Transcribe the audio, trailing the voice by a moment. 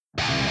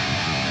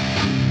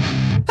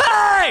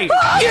Hey!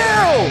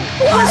 You!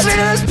 Listening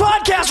to this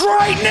podcast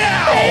right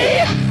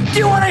now! Do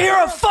you want to hear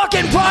a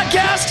fucking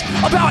podcast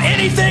about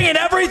anything and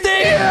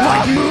everything? Yeah.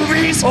 Like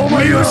movies,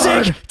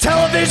 music,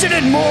 television,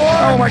 and more?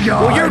 Oh my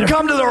God. Well, you've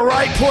come to the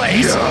right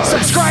place. Yes.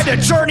 Subscribe to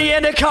Journey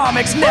into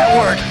Comics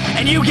Network,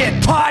 and you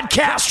get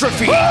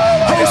Podcastrophe,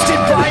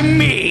 hosted by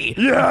me,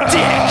 Yes.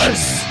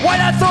 Dick. Why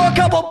not throw a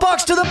couple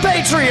bucks to the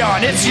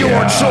Patreon? It's your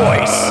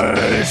choice.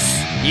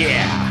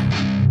 Yeah.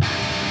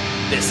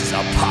 This is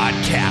a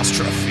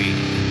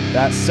Podcastrophe.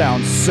 That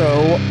sounds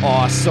so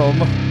awesome.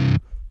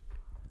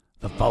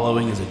 The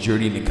following is a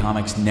Journey into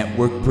Comics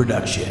Network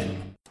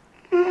production.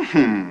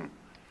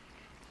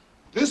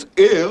 This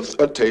is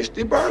a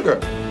tasty burger.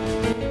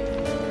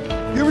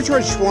 You ever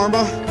tried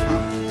shawarma?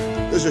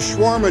 There's a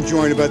shawarma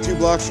joint about 2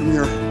 blocks from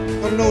here.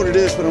 I don't know what it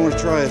is, but I want to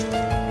try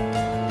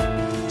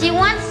it. Do you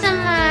want some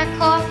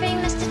coffee,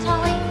 Mr.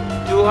 Tully?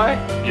 Do I?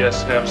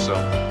 Yes, have some.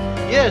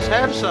 Yes,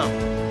 have some.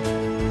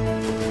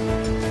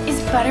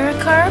 Is butter a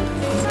carb?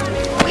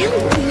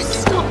 Will you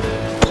stop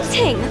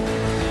eating?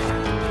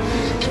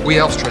 We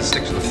elves try to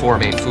stick to the 4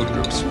 main food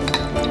groups.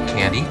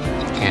 Candy,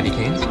 candy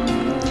canes,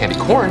 candy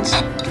corns,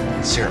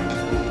 and syrup.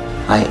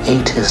 I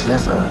ate his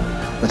liver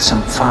with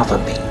some fava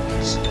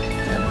beans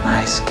and a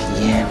nice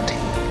Chianti.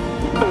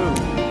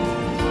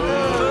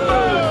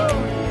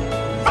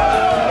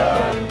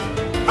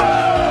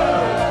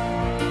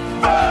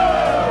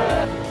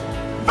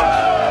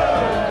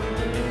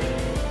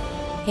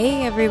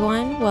 Hey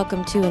everyone,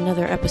 welcome to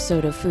another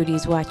episode of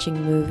Foodies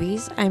Watching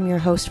Movies. I'm your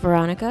host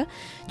Veronica.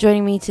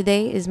 Joining me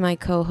today is my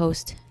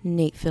co-host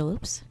Nate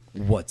Phillips.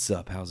 What's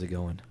up? How's it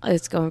going?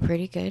 It's going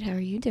pretty good. How are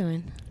you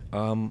doing?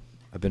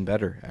 I've been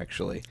better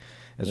actually.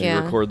 As we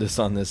Yeah. record this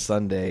on this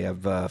Sunday,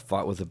 I've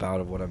fought with a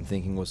bout of what I'm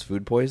thinking was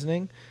food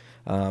poisoning.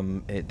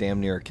 It damn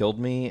near killed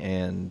me,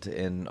 and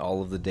in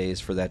all of the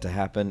days for that to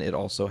happen, it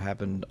also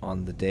happened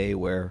on the day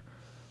where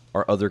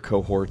our other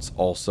cohorts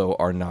also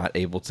are not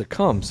able to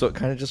come. So it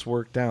kind of just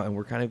worked out, and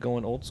we're kind of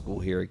going old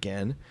school here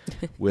again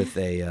with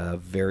a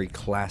very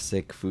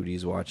classic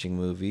Foodies Watching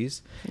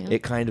Movies. Yep.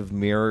 It kind of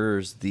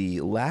mirrors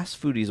the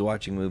last Foodies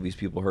Watching Movies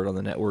people heard on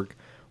the network,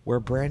 where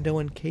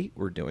Brando and Kate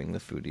were doing the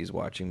Foodies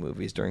Watching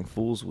Movies during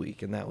Fool's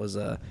Week, and that was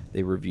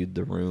they reviewed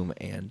The Room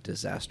and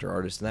Disaster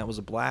Artist, and that was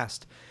a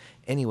blast.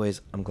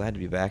 Anyways, I'm glad to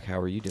be back. How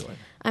are you doing?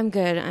 I'm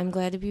good. I'm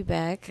glad to be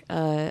back.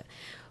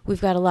 We've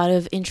got a lot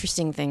of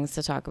interesting things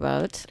to talk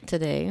about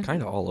today.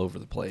 Kind of all over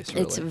the place,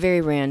 really. It's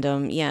very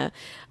random, yeah.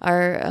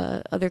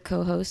 Our other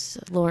co-hosts,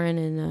 Lauren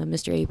and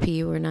Mr.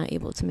 AP, were not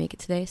able to make it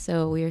today,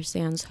 so we are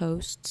Sans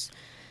hosts.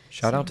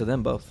 Shout out to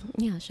them both.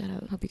 Yeah, shout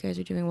out. Hope you guys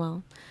are doing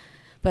well.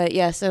 But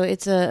yeah, so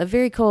it's a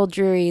very cold,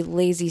 dreary,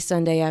 lazy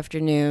Sunday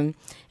afternoon,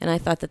 and I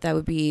thought that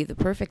would be the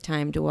perfect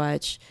time to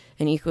watch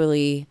an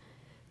equally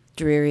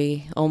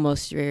dreary,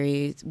 almost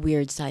dreary,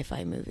 weird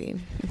sci-fi movie.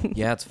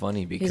 Yeah, it's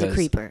funny because He's a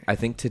creeper. I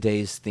think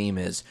today's theme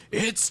is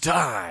It's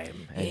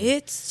Time. And,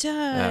 it's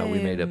time. we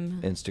made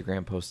an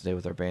Instagram post today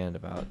with our band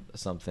about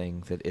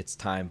something that it's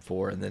time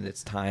for, and then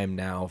it's time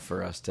now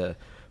for us to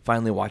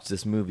finally watch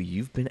this movie.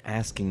 You've been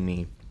asking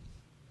me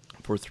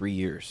for 3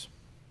 years.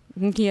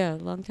 Yeah,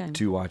 long time.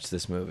 To watch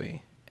this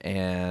movie,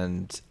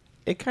 and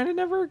it kind of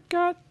never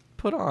got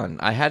put on.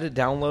 I had it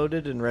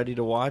downloaded and ready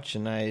to watch,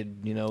 and I,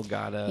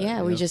 got a...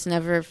 Yeah, we just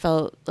never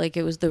felt like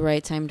it was the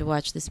right time to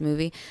watch this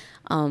movie.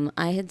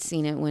 I had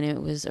seen it when it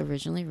was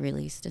originally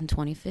released in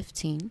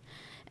 2015,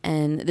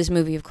 and this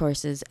movie, of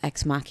course, is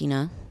Ex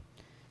Machina,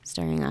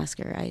 starring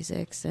Oscar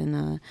Isaacs,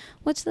 and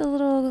what's the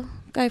little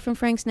guy from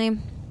Frank's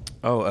name?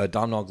 Oh,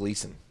 Domhnall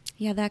Gleeson.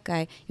 Yeah, that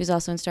guy. He was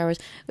also in Star Wars,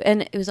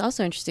 and it was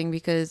also interesting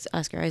because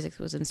Oscar Isaacs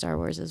was in Star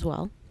Wars as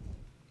well.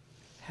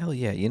 Hell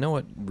yeah. You know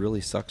what really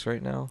sucks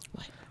right now?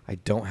 What? I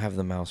don't have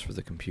the mouse for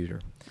the computer.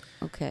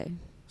 Okay.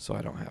 So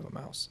I don't have a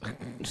mouse.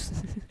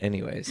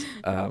 Anyways,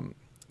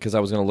 because I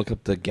was going to look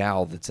up the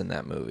gal that's in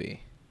that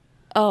movie.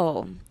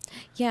 Oh,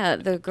 yeah,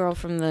 the girl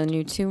from the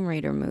new Tomb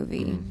Raider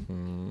movie,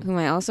 whom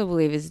I also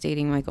believe is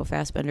dating Michael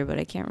Fassbender, but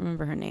I can't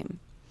remember her name.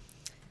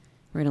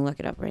 We're going to look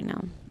it up right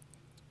now.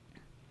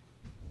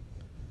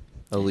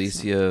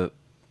 Alicia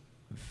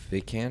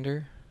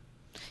Vikander?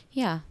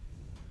 Yeah.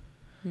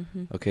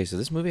 Okay, so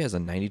this movie has a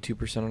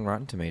 92% on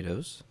Rotten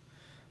Tomatoes.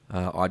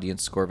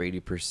 Audience score of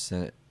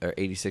 80% or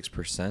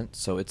 86%,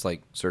 so it's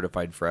like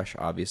certified fresh,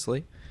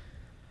 obviously.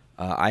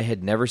 I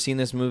had never seen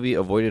this movie,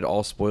 avoided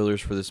all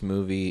spoilers for this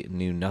movie,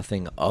 knew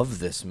nothing of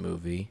this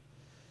movie,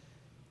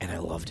 and I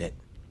loved it.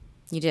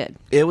 You did.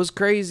 It was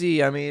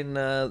crazy. I mean,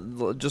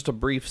 just a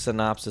brief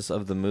synopsis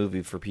of the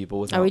movie for people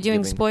without Are we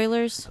doing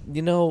spoilers?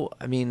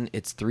 I mean,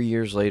 it's 3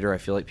 years later. I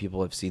feel like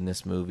people have seen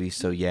this movie,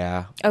 so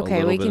yeah.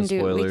 Okay, we can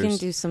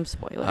do some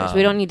spoilers.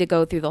 We don't need to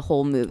go through the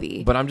whole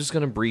movie. But I'm just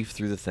going to brief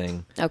through the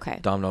thing. Okay.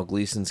 Domhnall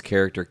Gleeson's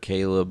character,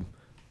 Caleb,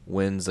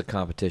 wins a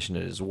competition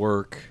at his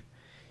work.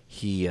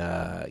 He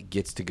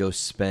gets to go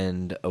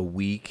spend a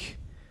week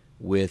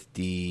with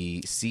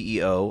the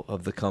CEO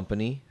of the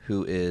company,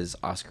 who is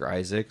Oscar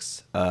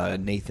Isaacs,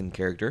 Nathan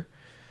character.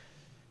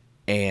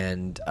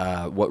 And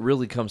what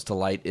really comes to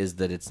light is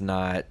that it's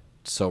not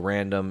so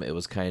random. It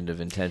was kind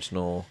of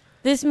intentional.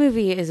 This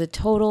movie is a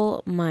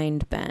total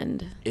mind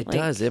bend. It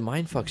does. It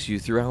mind fucks you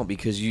throughout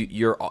because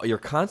you're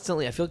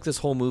constantly. I feel like this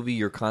whole movie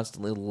you're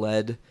constantly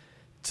led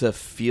to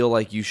feel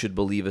like you should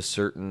believe a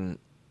certain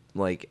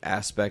like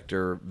aspect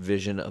or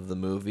vision of the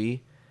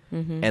movie,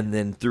 and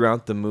then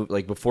throughout the movie,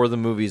 like before the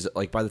movie's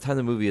like by the time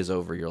the movie is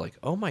over, you're like,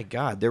 oh my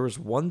god, there was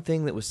one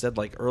thing that was said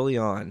like early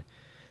on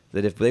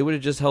that if they would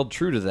have just held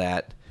true to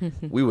that,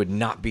 we would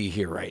not be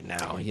here right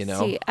now. You know.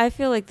 See, I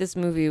feel like this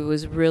movie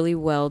was really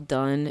well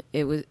done.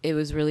 It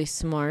was really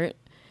smart.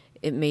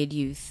 It made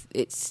you.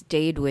 It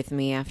stayed with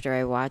me after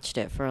I watched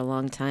it for a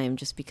long time,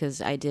 just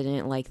because I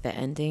didn't like the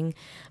ending.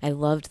 I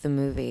loved the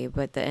movie,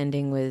 but the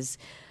ending was.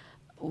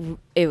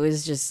 It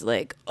was just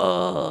like,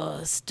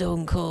 oh,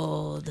 stone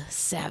cold,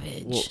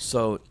 savage. Well,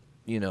 so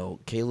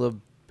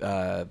Caleb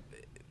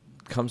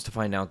comes to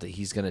find out that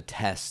he's going to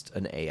test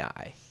an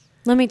AI.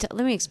 Let me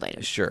explain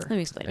it. Sure. Let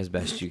me explain as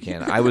best you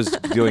can. I was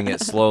doing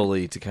it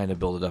slowly to kind of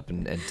build it up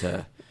and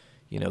to,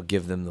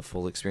 give them the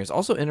full experience.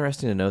 Also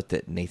interesting to note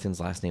that Nathan's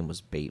last name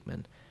was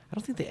Bateman. I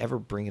don't think they ever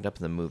bring it up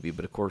in the movie,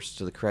 but of course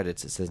to the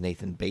credits it says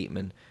Nathan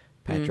Bateman,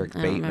 Patrick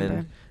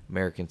Bateman,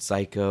 American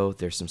Psycho.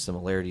 There's some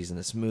similarities in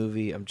this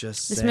movie. I'm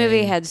just saying. This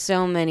movie had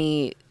so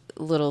many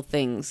little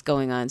things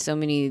going on, so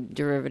many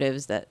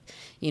derivatives that,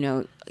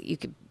 you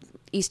could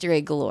Easter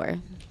egg galore,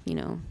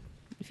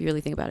 if you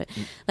really think about it.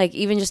 Like,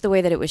 even just the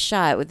way that it was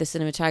shot with the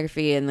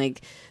cinematography and,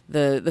 like,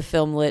 the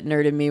film lit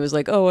nerd in me was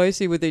like, oh, I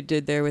see what they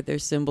did there with their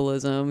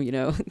symbolism,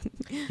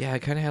 Yeah, I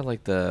kind of had,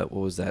 like, what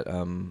was that,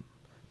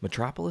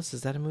 Metropolis?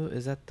 Is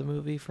that the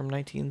movie from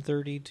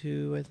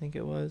 1932, I think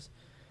it was?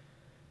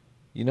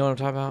 You know what I'm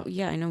talking about?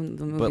 Yeah, I know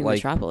the movie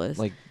Metropolis.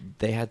 Like,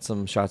 they had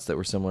some shots that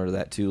were similar to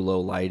that, too. Low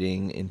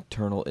lighting,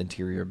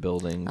 interior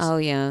buildings. Oh,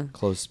 yeah.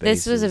 Closed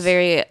spaces. This was a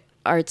very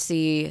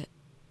artsy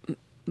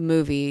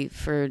movie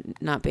for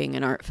not being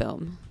an art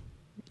film,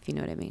 if you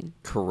know what I mean.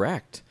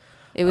 Correct.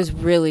 It was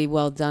really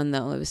well done,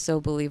 though. It was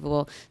so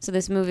believable. So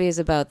this movie is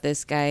about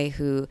this guy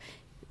who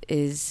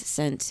is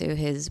sent to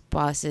his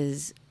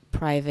boss's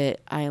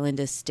private island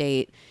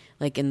estate,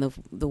 like in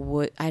the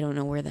wood. I don't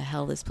know where the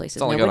hell this place is.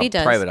 It's not like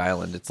a private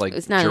island. It's like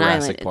not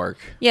Jurassic Park.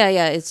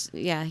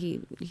 Yeah.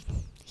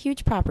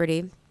 Huge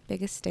property,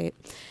 big estate.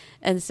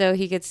 And so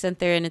he gets sent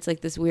there, and it's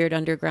like this weird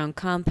underground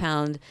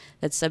compound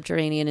that's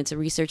subterranean. It's a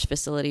research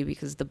facility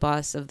because the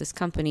boss of this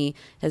company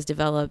has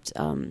developed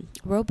a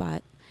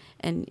robot,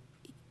 and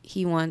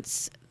he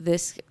wants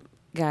this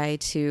guy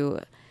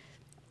to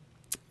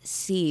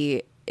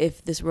see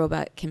if this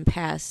robot can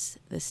pass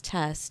this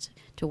test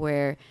to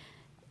where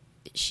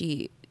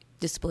she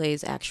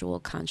displays actual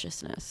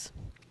consciousness,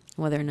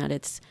 whether or not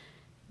it's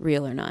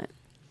real or not.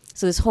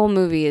 So this whole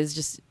movie is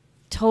just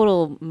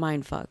total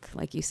mindfuck,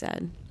 like you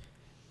said.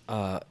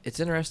 It's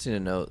interesting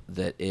to note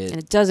that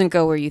it doesn't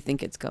go where you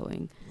think it's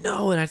going.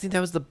 No, and I think that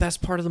was the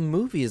best part of the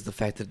movie is the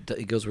fact that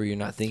it goes where you're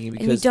not thinking.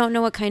 Because and you don't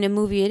know what kind of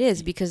movie it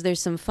is because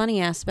there's some funny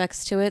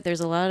aspects to it.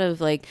 There's a lot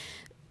of like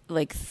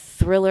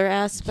thriller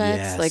aspects.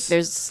 Yes. Like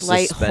there's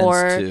slight suspense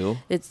horror. Too.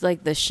 It's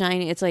like The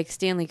Shining. It's like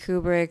Stanley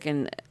Kubrick,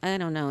 and I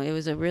don't know. It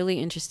was a really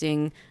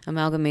interesting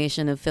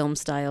amalgamation of film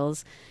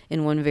styles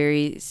in one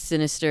very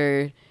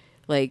sinister,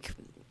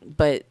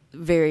 but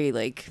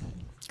very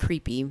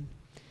creepy.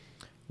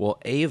 Well,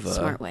 Ava,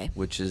 smart way.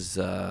 Which is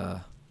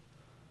that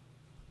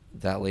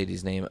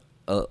lady's name,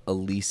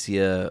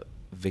 Alicia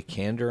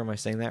Vikander. Am I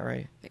saying that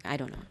right? I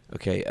don't know.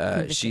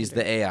 Okay, she's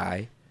the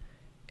AI,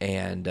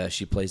 and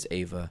she plays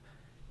Ava.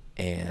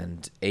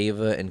 And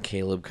Ava and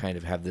Caleb kind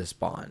of have this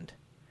bond.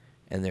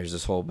 And there's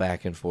this whole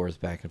back and forth.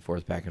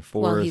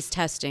 Well, he's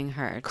testing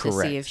her to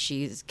see if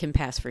she can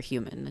pass for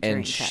human.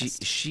 And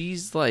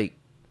she's like,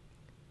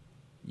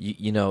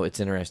 it's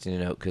interesting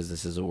to note because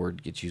this is a word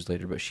that gets used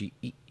later, but she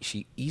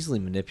easily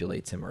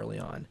manipulates him early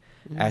on,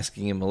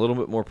 asking him a little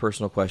bit more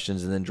personal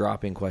questions and then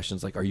dropping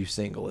questions like, are you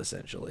single,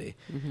 essentially?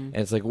 And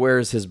it's like, where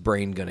is his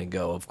brain going to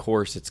go? Of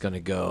course it's going to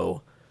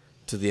go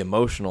to the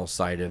emotional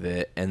side of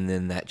it, and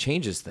then that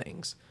changes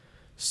things.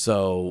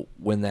 So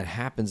when that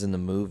happens in the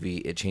movie,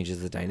 it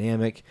changes the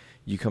dynamic.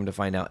 You come to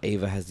find out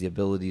Ava has the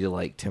ability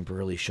to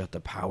temporarily shut the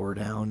power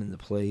down in the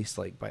place,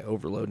 by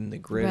overloading the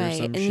grid or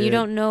some shit. And you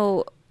don't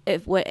know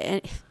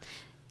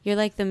you're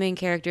like the main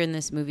character in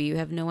this movie. You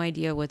have no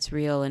idea what's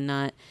real and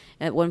not.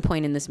 At one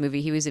point in this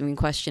movie, he was even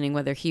questioning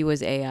whether he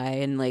was AI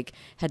and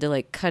had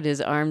to cut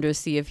his arm to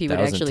see if he would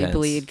actually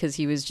bleed because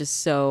he was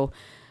just so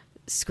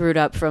screwed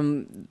up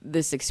from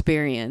this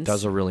experience. That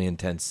was a really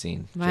intense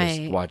scene. Right.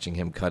 Just watching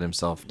him cut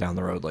himself down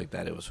the road like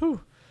that. It was,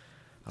 whew.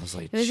 I was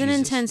like, it was an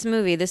intense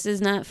movie. This is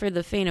not for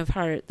the faint of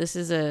heart. This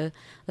is a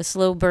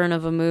slow burn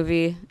of a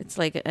movie. It's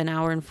like an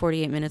hour and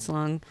 48 minutes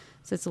long,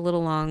 so it's a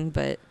little long,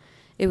 but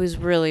it was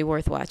really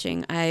worth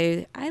watching.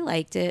 I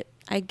liked it.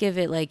 I give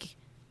it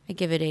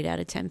 8 out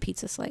of 10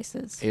 pizza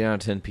slices. 8 out of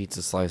 10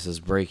 pizza slices,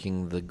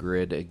 breaking the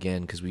grid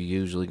again because we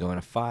usually go on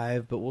a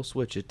 5, but we'll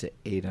switch it to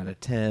 8 out of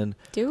 10.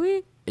 Do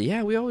we?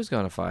 Yeah, we always go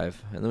on a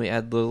 5, and then we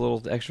add the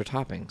little extra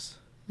toppings.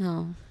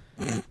 Oh.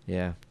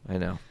 Yeah, I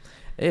know.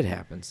 It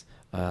happens.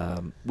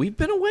 We've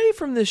been away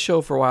from this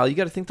show for a while. You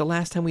got to think the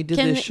last time we did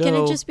this show. Can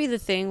it just be the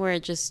thing where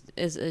it just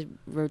is a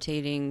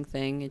rotating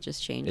thing? It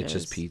just changes. It's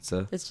just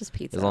pizza. It's just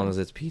pizza. As long as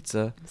it's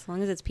pizza. As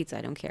long as it's pizza,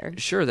 I don't care.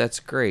 Sure, that's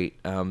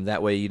great.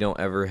 That way you don't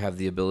ever have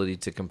the ability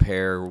to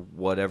compare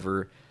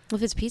whatever.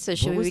 If it's pizza,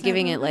 should we be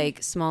giving it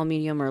like small,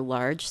 medium, or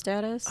large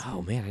status?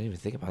 Oh man, I didn't even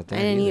think about that.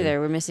 I didn't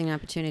either. We're missing an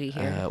opportunity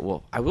here.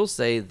 Well, I will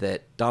say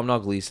that Domhnall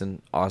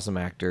Gleeson, awesome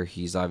actor.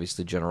 He's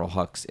obviously General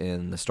Hux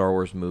in the Star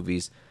Wars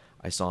movies.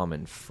 I saw him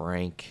in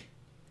Frank.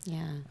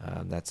 Yeah.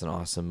 That's an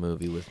awesome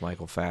movie with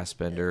Michael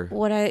Fassbender.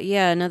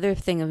 Another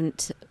thing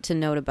to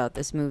note about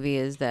this movie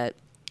is that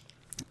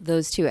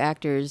those two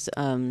actors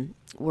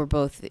were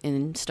both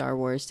in Star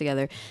Wars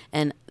together,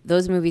 and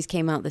those movies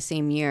came out the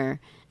same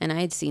year, and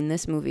I had seen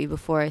this movie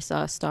before I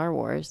saw Star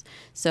Wars,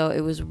 so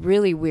it was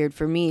really weird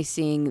for me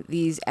seeing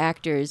these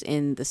actors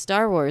in the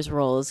Star Wars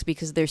roles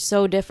because they're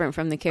so different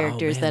from the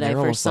characters that I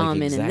first saw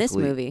them in this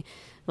movie.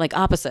 Like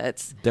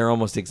opposites. They're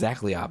almost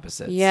exactly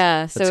opposites.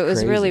 Yeah, so it was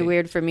crazy. really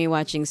weird for me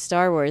watching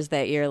Star Wars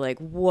that year, like,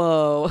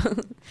 whoa.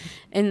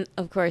 And,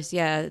 of course,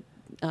 that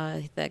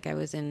guy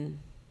was in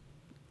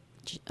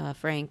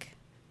Frank.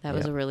 That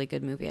was a really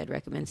good movie I'd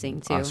recommend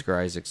seeing, too. Oscar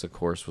Isaacs, of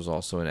course, was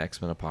also in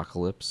X-Men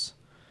Apocalypse.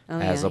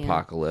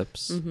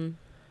 Apocalypse.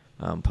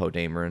 Mm-hmm. Poe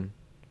Dameron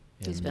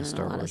He's in been the in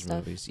Star a lot Wars of stuff.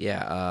 movies.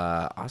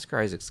 Yeah, Oscar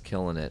Isaac's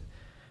killing it.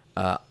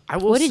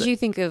 What did you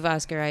think of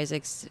Oscar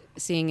Isaacs,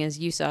 seeing as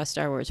you saw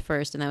Star Wars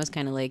first, and that was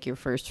kind of like your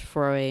first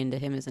foray into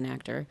him as an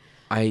actor?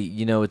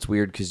 It's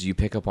weird because you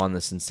pick up on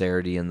the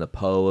sincerity and the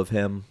Poe of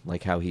him,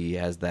 like how he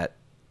has that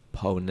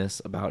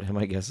Poe-ness about him,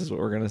 I guess is what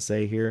we're going to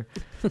say here.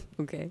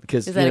 Okay.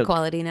 Is that a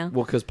quality now?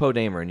 Well, because Poe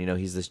Dameron,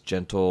 he's this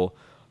gentle,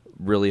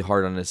 really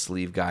hard on his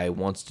sleeve guy,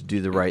 wants to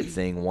do the right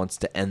thing, wants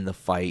to end the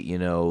fight,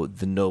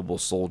 the noble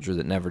soldier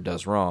that never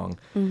does wrong.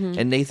 Mm-hmm.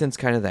 And Nathan's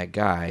kind of that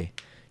guy,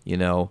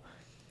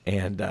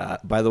 And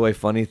by the way,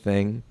 funny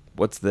thing,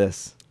 what's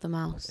this? The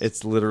mouse.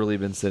 It's literally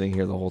been sitting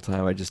here the whole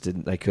time. I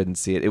couldn't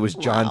see it. It was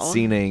John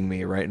Cena-ing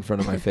me right in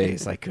front of my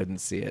face. I couldn't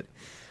see it.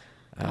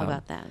 How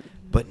about that?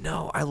 But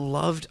no, I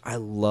loved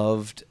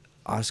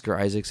Oscar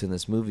Isaacs in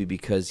this movie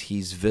because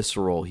he's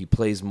visceral. He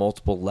plays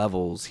multiple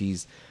levels.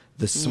 He's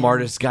the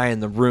smartest guy in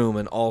the room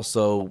and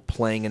also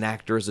playing an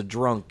actor as a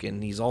drunk,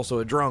 and he's also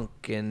a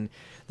drunk, and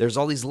there's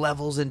all these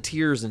levels and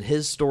tiers, and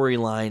his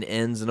storyline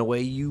ends in a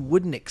way you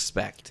wouldn't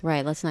expect.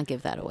 Right, let's not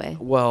give that away.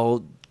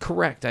 Well,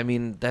 correct. I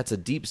mean, that's a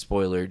deep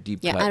spoiler,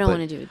 cut. Yeah, I don't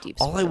want to do a deep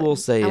spoiler. All I will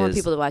say I want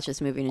people to watch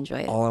this movie and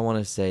enjoy it. All I want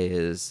to say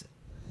is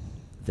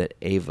that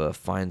Ava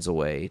finds a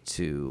way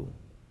to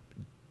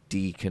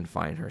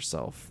deconfine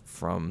herself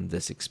from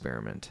this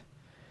experiment.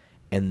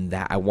 And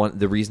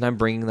the reason I'm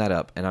bringing that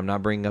up, and I'm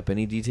not bringing up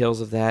any details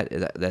of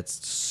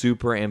that's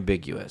super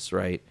ambiguous,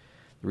 right?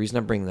 The reason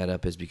I'm bringing that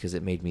up is because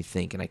it made me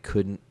think, and I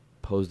couldn't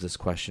pose this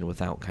question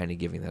without kind of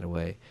giving that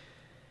away.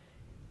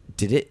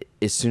 Did it,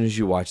 as soon as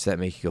you watch that,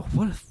 make you go,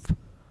 what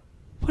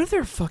if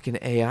they're fucking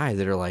AI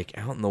that are like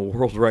out in the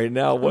world right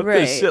now? What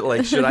the shit?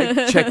 Like, should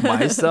I check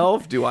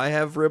myself? Do I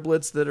have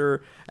riblets that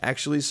are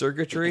actually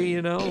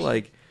circuitry,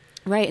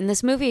 Right, in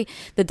this movie,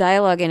 the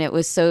dialogue in it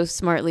was so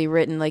smartly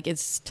written, like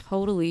it's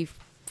totally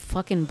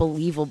fucking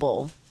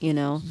believable,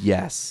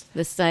 Yes.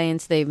 The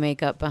science they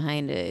make up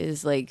behind it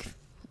is like,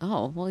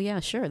 oh, well, yeah,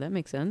 sure, that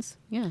makes sense.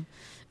 Yeah.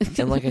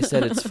 And like I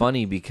said, it's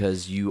funny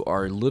because you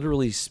are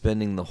literally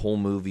spending the whole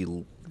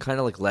movie kind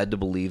of like led to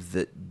believe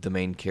that the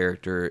main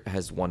character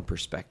has one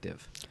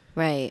perspective.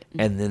 Right.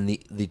 And then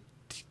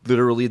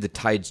literally the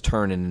tides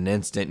turn in an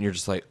instant and you're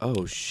just like,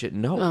 oh shit,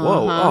 no.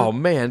 Whoa. Oh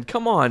man,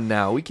 come on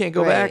now. We can't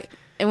go back.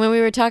 And when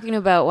we were talking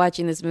about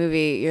watching this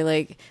movie, you're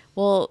like,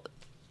 well,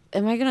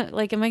 am I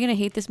gonna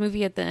hate this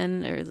movie at the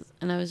end?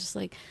 And I was just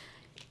like,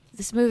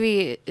 this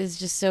movie is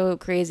just so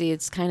crazy.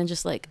 It's kind of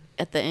just like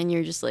at the end,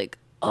 you're just like,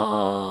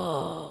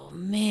 oh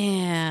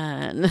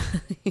man.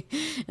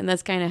 And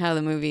that's kind of how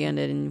the movie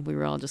ended, and we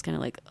were all just kind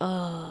of like,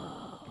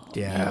 oh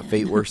yeah, man.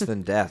 Fate worse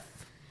than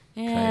death.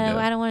 Yeah,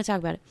 I don't want to talk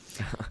about it.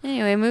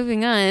 Anyway,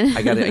 moving on.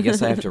 I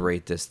guess I have to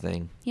rate this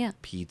thing. Yeah.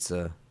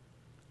 Pizza.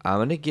 I'm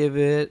going to give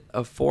it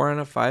a 4 out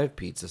of 5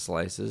 pizza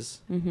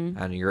slices.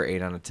 Mm-hmm. And you're 8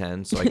 out of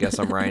 10. So I guess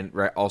I'm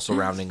also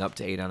rounding up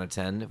to 8 out of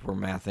 10 if we're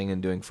mathing and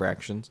doing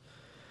fractions.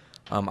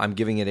 I'm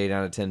giving it 8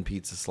 out of 10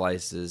 pizza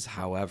slices.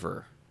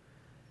 However,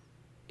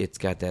 it's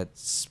got that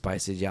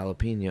spicy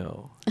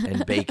jalapeno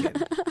and bacon.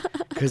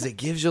 Because it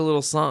gives you a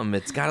little something.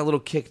 It's got a little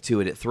kick to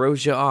it. It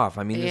throws you off.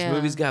 I mean, this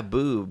movie's got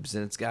boobs.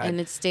 And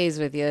it stays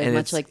with you,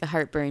 much like the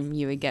heartburn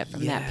you would get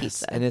from that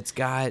pizza. And it's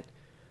got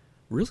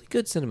really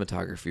good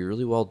cinematography,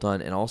 really well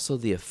done, and also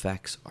the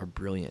effects are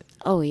brilliant.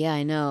 Oh yeah,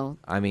 I know.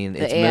 I mean,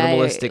 it's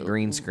minimalistic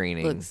green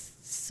screening. Looks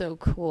so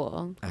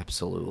cool.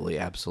 Absolutely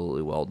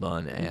well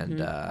done.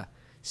 Mm-hmm. And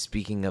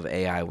speaking of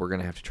AI, we're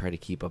gonna have to try to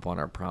keep up on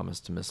our promise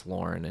to Miss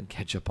Lauren and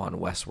catch up on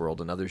Westworld,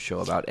 another show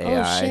about AI.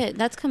 Oh shit,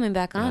 that's coming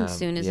back on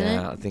soon, isn't it?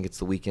 Yeah, I think it's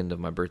the weekend of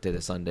my birthday,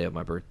 the Sunday of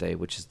my birthday,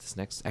 which is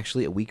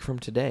actually a week from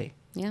today.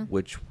 Yeah.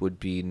 Which would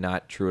be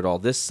not true at all.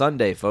 This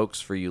Sunday, folks,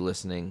 for you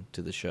listening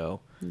to the show.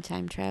 And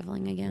time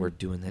traveling again. We're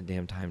doing that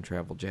damn time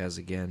travel jazz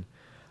again.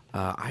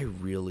 I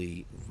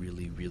really,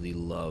 really, really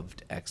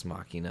loved Ex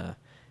Machina,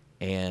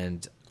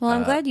 and well,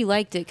 I'm glad you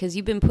liked it because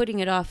you've been putting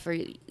it off for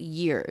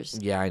years.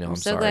 Yeah, I know. I'm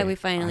so sorry. glad we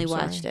finally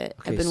watched it.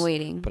 Okay, I've been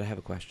waiting. But I have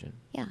a question.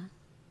 Yeah.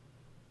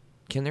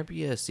 Can there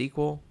be a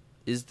sequel?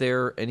 Is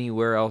there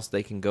anywhere else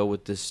they can go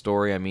with this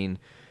story? I mean,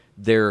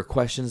 there are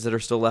questions that are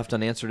still left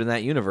unanswered in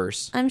that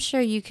universe. I'm sure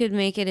you could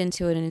make it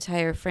into an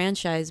entire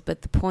franchise,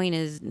 but the point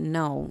is,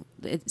 no.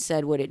 It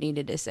said what it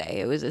needed to say.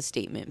 It was a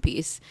statement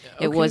piece.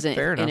 Okay, it wasn't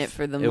fair in enough. it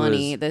for the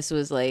money. This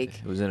was like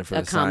it was in it for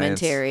a the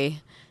commentary.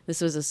 Science.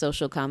 This was a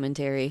social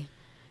commentary.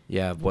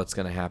 Yeah, what's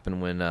going to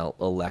happen when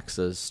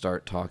Alexas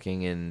start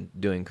talking and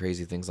doing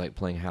crazy things like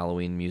playing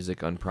Halloween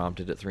music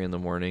unprompted at 3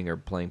 a.m. or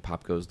playing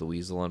Pop Goes the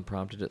Weasel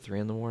unprompted at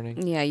 3 a.m.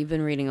 Yeah, you've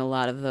been reading a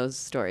lot of those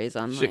stories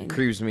online. Shit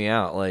creeps me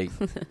out. Like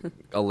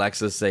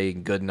Alexa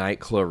saying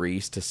goodnight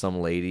Clarice to some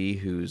lady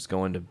who's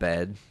going to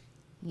bed.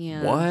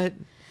 Yeah. What?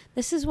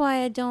 This is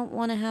why I don't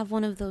want to have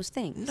one of those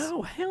things.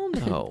 No, hell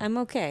no. I'm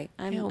okay.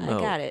 Hell no. I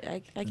got it.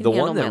 I can the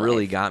handle one that my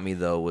really life. got me,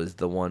 though, was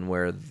the one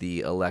where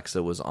the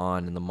Alexa was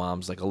on and the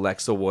mom's like,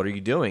 Alexa, what are you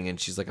doing? And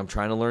she's like, I'm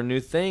trying to learn new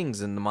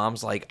things. And the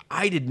mom's like,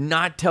 I did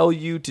not tell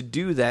you to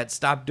do that.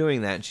 Stop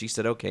doing that. And she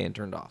said, okay, and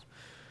turned off.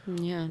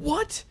 Yeah.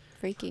 What?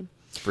 Freaky.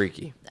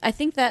 Freaky. I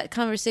think that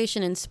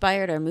conversation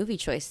inspired our movie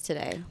choice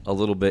today. A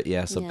little bit,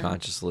 yeah,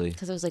 subconsciously.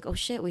 Because I was like, oh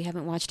shit, we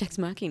haven't watched Ex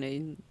Machina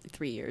in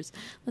 3 years.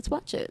 Let's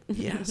watch it.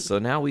 Yeah, so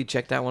now we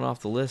checked that one off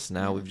the list.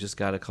 Now we've just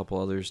got a couple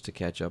others to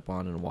catch up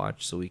on and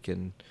watch so we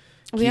can...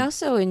 We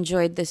also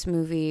enjoyed this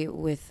movie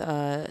with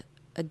a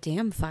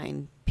damn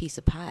fine piece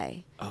of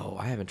pie. Oh,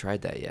 I haven't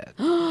tried that yet.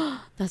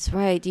 That's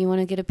right. Do you want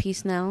to get a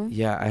piece now?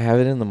 Yeah, I have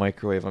it in the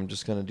microwave. I'm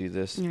just going to do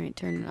this. All right,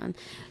 turn it on.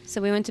 So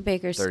we went to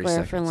Baker 30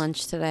 Square for seconds.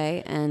 lunch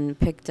today and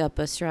picked up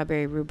a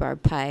strawberry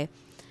rhubarb pie.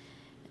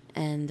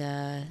 And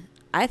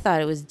I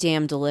thought it was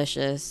damn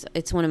delicious.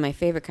 It's one of my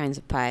favorite kinds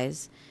of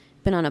pies.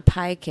 Been on a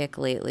pie kick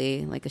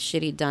lately, like a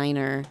shitty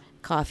diner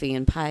coffee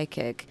and pie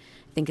kick.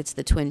 I think it's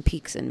the Twin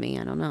Peaks in me.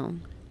 I don't know.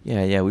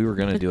 Yeah, we were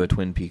going to do a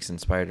Twin Peaks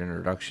inspired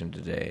introduction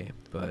today,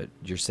 but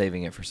you're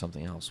saving it for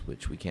something else,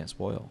 which we can't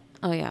spoil.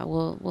 Oh yeah,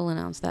 we'll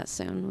announce that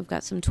soon. We've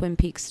got some Twin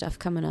Peaks stuff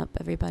coming up,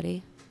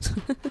 everybody.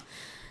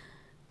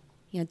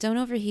 Yeah, don't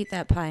overheat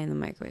that pie in the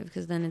microwave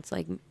because then it's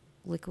like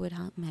liquid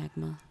hot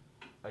magma.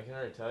 I can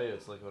already tell you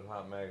it's liquid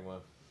hot magma.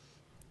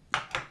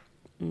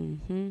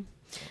 Mm-hmm.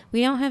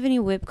 We don't have any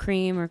whipped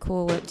cream or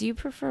Cool Whip. Do you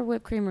prefer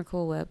whipped cream or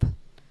Cool Whip?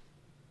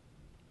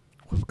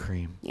 Whipped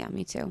cream. Yeah,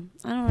 me too.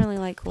 I don't really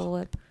like Cool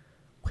Whip.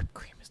 Whipped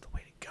cream is the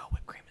way to go.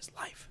 Whipped cream is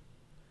life.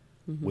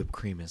 Mm-hmm. Whipped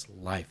cream is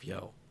life,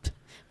 yo.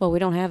 Well, we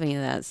don't have any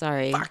of that.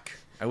 Sorry. Fuck.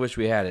 I wish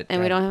we had it. And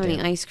God we don't have damn.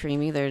 any ice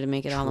cream either to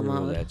make it a la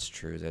mode. That's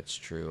true.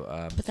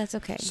 But that's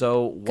okay.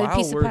 So Good while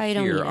piece of we're pie, you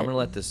don't here, need I'm going it. to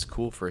let this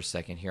cool for a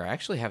second here. I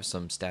actually have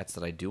some stats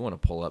that I do want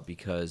to pull up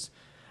because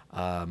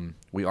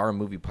we are a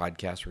movie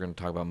podcast. We're going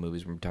to talk about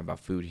movies. We're going to talk about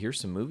food. Here's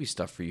some movie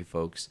stuff for you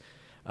folks.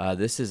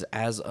 This is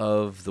as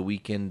of the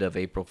weekend of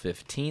April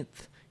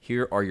 15th.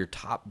 Here are your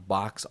top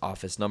box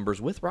office numbers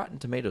with Rotten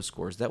Tomatoes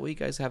scores. That way you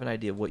guys have an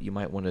idea of what you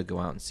might want to go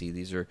out and see.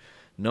 These are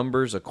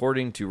numbers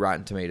according to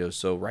Rotten Tomatoes.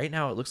 So right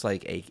now it looks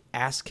like a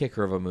ass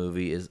kicker of a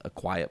movie is A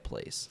Quiet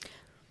Place.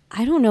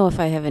 I don't know if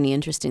I have any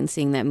interest in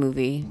seeing that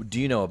movie. Do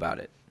you know about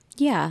it?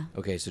 Yeah.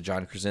 Okay, so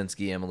John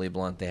Krasinski, Emily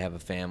Blunt, they have a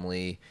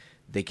family.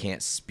 They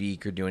can't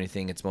speak or do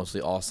anything. It's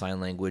mostly all sign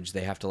language.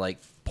 They have to like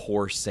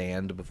pour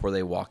sand before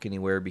they walk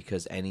anywhere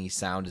because any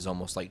sound is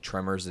almost like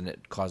tremors and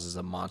it causes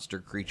a monster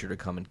creature to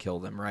come and kill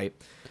them, right?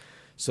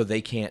 So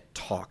they can't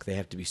talk. They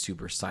have to be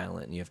super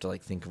silent. And you have to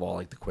like think of all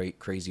like the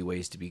crazy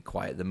ways to be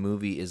quiet. The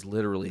movie is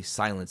literally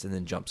silence and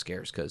then jump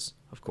scares because,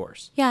 of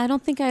course. Yeah, I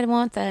don't think I'd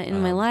want that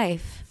in my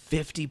life.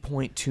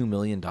 $50.2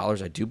 million.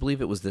 I do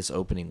believe it was this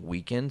opening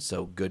weekend,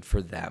 so good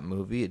for that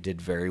movie. It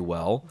did very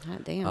well.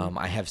 God damn.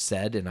 I have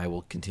said, and I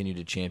will continue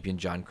to champion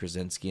John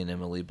Krasinski and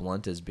Emily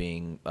Blunt as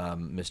being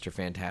Mr.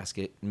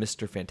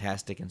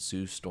 Fantastic and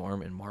Sue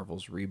Storm in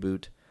Marvel's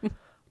reboot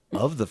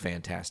of the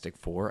Fantastic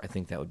Four. I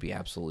think that would be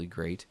absolutely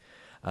great.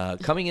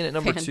 Coming in at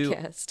number 2,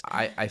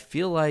 I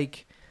feel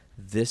like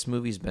this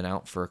movie's been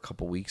out for a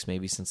couple weeks,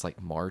 maybe since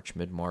like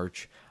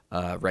mid-March.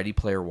 Ready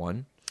Player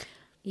One.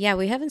 Yeah,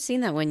 we haven't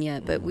seen that one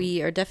yet, but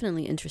we are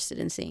definitely interested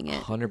in seeing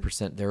it.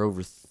 100%. There are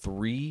over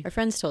 300 Our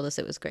friends told us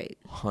it was great.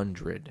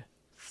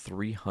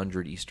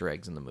 300 Easter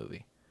eggs in the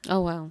movie.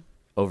 Oh, wow.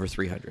 Over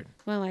 300.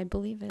 Well, I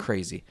believe it.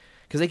 Crazy.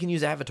 Because they can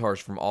use avatars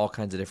from all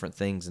kinds of different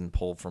things and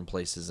pull from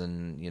places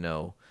and, you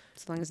know.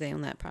 As long as they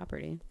own that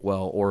property.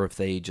 Well, or if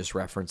they just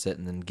reference it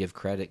and then give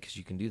credit, because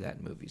you can do that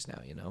in movies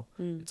now, you know.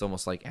 Mm. It's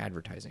almost like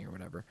advertising or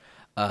whatever.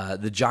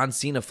 The John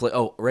Cena flick.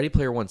 Oh, Ready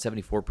Player One,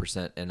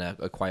 74%, and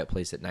A Quiet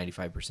Place at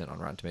 95% on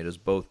Rotten Tomatoes,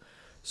 both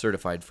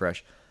certified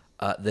fresh.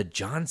 The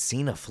John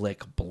Cena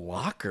flick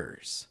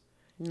Blockers.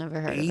 Never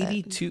heard of it.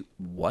 82.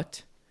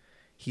 What?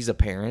 He's a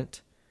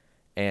parent,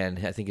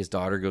 and I think his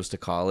daughter goes to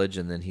college,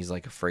 and then he's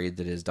like afraid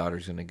that his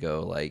daughter's going to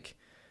go like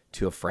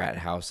to a frat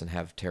house and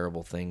have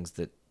terrible things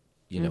that,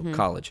 you know,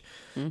 college.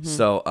 Mm-hmm.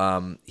 So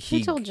Who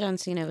told John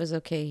Cena it was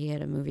okay he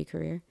had a movie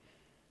career?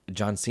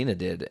 John Cena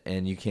did,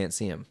 and you can't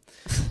see him.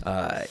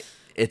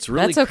 It's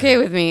really That's okay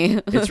with me.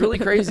 It's really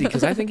crazy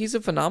because I think he's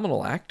a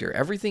phenomenal actor.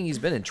 Everything he's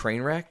been in,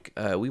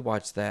 Trainwreck, we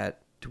watched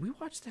that. Did we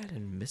watch that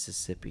in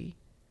Mississippi?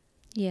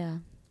 Yeah.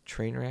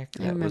 Trainwreck?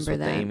 I remember was with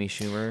that. Amy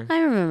Schumer.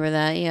 I remember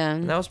that, yeah.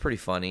 And that was pretty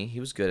funny. He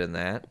was good in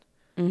that.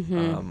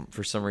 Mm-hmm.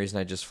 For some reason,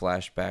 I just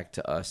flashed back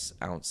to us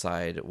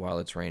outside while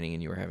it's raining,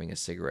 and you were having a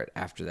cigarette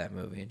after that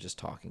movie and just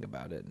talking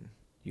about it, and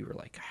you were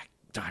like, I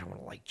don't want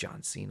to like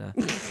John Cena.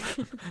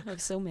 I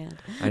was so mad.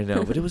 I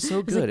know, but it was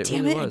so good. Like,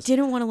 damn really it, was. I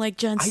didn't want to like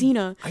John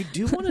Cena. I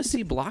do want to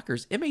see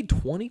Blockers. It made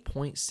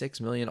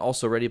 $20.6 million.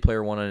 Also, Ready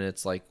Player One, and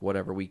it's like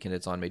whatever weekend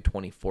it's on, made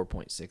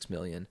 $24.6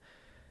 million.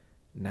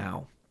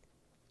 Now,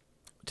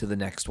 to the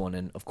next one,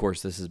 and of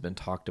course, this has been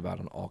talked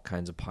about on all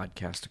kinds of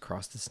podcasts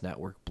across this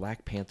network.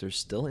 Black Panther's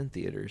still in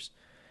theaters.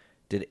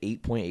 Did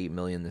 $8.8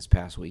 million this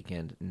past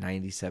weekend.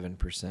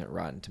 97%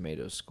 Rotten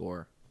Tomatoes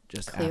score.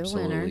 Just Clear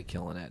absolutely winner.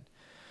 killing it.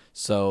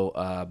 So,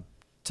 and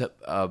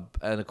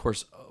of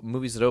course,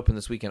 movies that open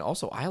this weekend.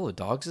 Also, Isle of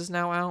Dogs is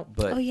now out,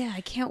 but Oh yeah, I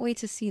can't wait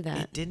to see that.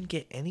 it didn't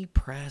get any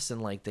press,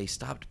 and like they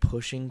stopped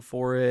pushing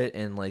for it,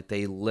 and like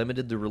they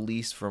limited the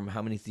release from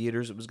how many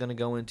theaters it was going to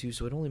go into,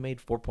 so it only made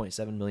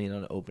 $4.7 million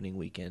on opening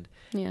weekend.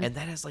 Yeah. And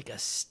that has like a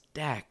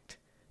stacked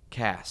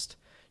cast.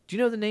 Do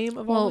you know the name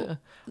of Well, all the,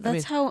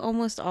 that's how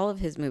almost all of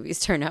his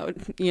movies turn out,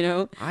 you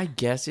know? I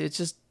guess it's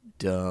just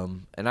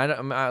dumb. And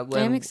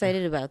I'm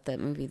excited about that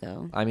movie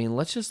though. I mean,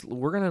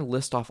 we're going to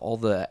list off all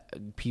the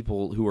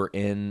people who are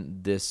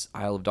in this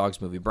Isle of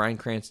Dogs movie. Bryan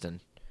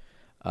Cranston.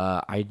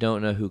 I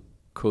don't know who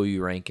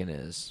Koyu Rankin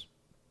is.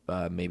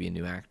 Maybe a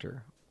new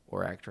actor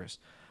or actress.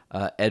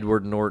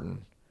 Edward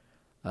Norton.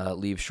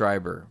 Liev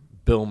Schreiber.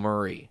 Bill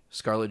Murray.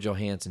 Scarlett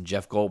Johansson.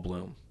 Jeff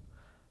Goldblum.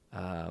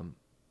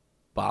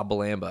 Bob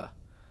Bellamba.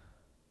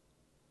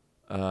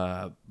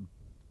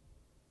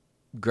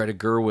 Greta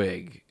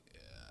Gerwig.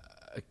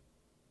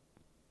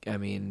 I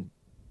mean,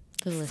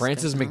 The list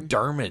Frances goes on.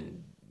 McDermott,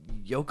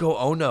 Yoko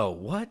Ono,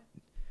 what?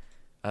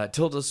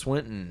 Tilda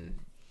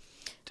Swinton.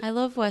 I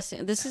love Wes.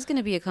 This is going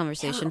to be a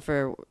conversation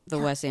for the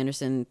Wes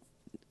Anderson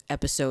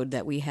episode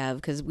that we have,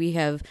 because we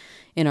have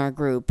in our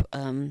group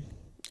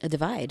a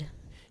divide.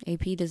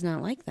 AP does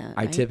not like that.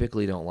 I right?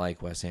 typically don't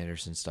like Wes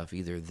Anderson stuff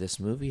either. This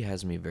movie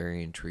has me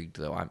very intrigued,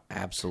 though. I'm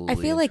absolutely I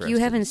feel like you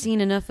interested. haven't seen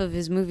enough of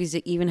his movies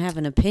to even have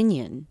an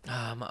opinion.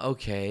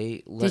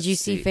 Okay. Did you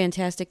see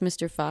Fantastic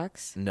Mr.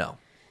 Fox? No.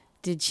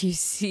 Did you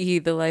see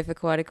The Life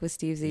Aquatic with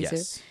Steve Zissou?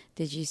 Yes.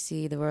 Did you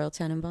see The Royal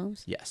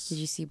Tenenbaums? Yes. Did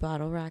you see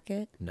Bottle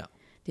Rocket? No.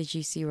 Did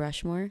you see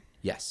Rushmore?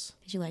 Yes.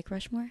 Did you like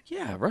Rushmore?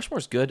 Yeah,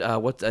 Rushmore's good.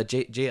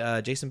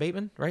 Jason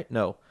Bateman, right?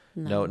 No.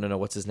 No.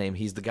 What's his name?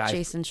 He's the guy.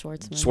 Jason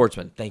Schwartzman.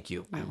 Schwartzman. Thank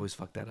you. I always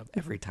fuck that up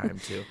every time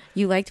too.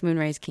 You liked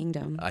Moonrise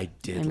Kingdom. I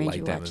did made like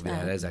you that watch movie.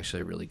 That is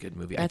actually a really good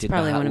movie. That's I did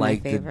probably not one of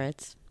like my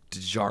favorites.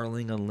 The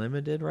Darling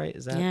Unlimited, right?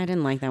 Is that? Yeah, I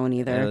didn't like that one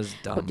either. That was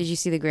dumb. Did you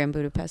see the Grand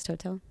Budapest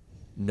Hotel?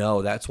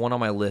 No, that's one on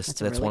my list.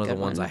 That's a That's really one of the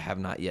good ones one. I have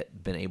not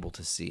yet been able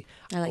to see.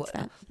 I liked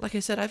that. Like I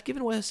said, I've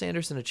given Wes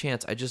Anderson a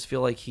chance. I just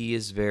feel like he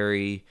is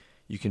very.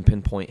 You can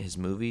pinpoint his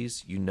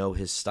movies. You know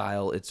his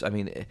style.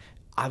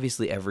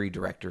 Obviously every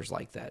director's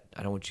like that.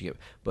 I don't want you to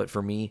get, but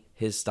for me,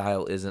 his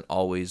style isn't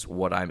always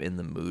what I'm in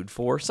the mood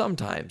for.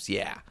 Sometimes,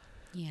 yeah.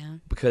 Yeah.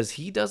 Because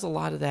he does a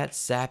lot of that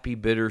sappy,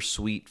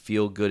 bittersweet,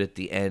 feel good at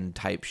the end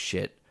type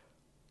shit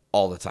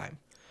all the time.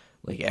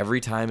 Like every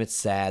time it's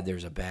sad,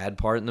 there's a bad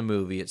part in the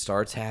movie. It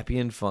starts happy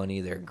and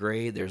funny. They're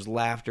great. There's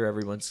laughter.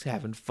 Everyone's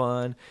having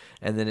fun.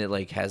 And then it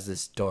like has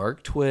this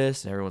dark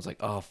twist and everyone's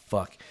like, oh,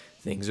 fuck.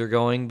 Things are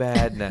going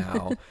bad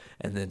now.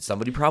 And then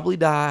somebody probably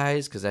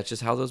dies because that's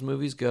just how those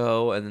movies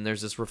go. And then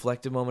there's this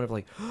reflective moment of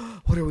like,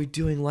 oh, what are we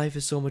doing? Life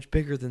is so much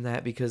bigger than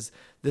that because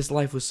this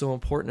life was so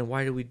important. And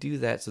why did we do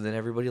that? So then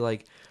everybody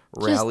like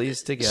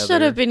rallies together.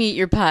 Shut up and eat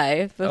your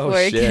pie before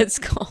it shit. gets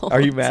cold. Are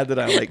you mad that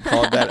I like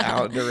called that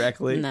out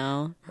directly?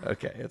 No.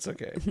 Okay, it's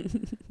okay.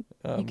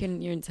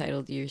 You're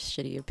entitled to your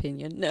shitty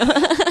opinion. No,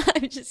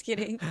 I'm just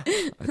kidding.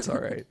 It's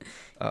all right.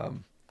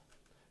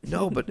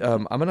 No, but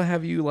I'm gonna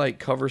have you like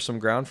cover some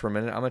ground for a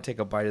minute. I'm gonna take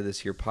a bite of this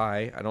here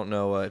pie. I don't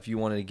know if you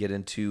wanted to get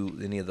into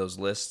any of those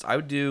lists. I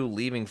would do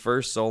Leaving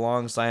First, So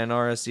Long,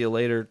 Sayonara, See You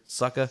Later,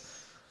 Sucka.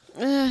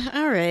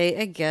 All right,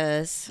 I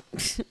guess.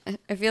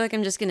 I feel like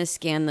I'm just gonna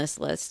scan this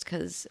list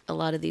because a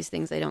lot of these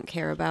things I don't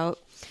care about.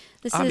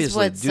 This Obviously, is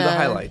what's do the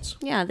highlights.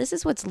 Yeah, this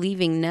is what's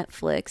leaving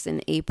Netflix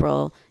in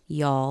April,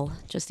 y'all.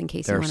 Just in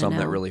case There you are want to know. some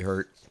that really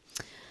hurt.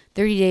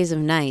 30 Days of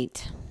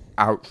Night.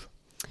 Ouch.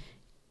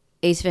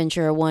 Ace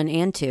Ventura 1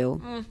 and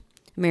 2.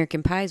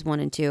 American Pies 1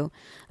 and 2.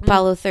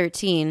 Apollo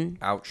 13.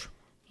 Ouch.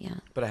 Yeah.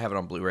 But I have it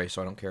on Blu-ray,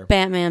 so I don't care.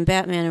 Batman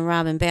and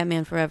Robin,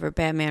 Batman Forever,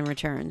 Batman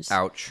Returns.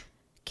 Ouch.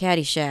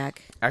 Caddyshack.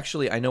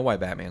 Actually, I know why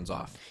Batman's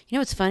off. You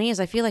know what's funny is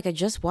I feel like I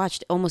just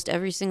watched almost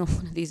every single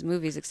one of these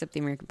movies except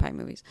the American Pie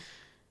movies.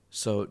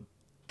 So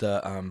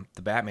the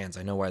Batmans,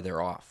 I know why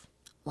they're off.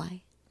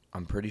 Why?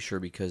 I'm pretty sure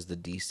because the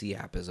DC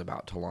app is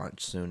about to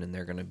launch soon, and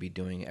they're going to be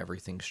doing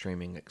everything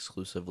streaming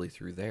exclusively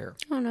through there.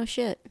 Oh, no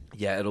shit.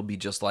 Yeah, it'll be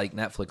just like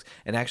Netflix.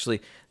 And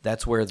actually,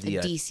 that's where the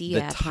DC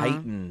the app,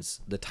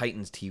 Titans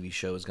TV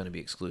show is going to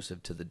be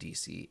exclusive to the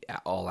DC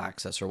All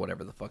Access or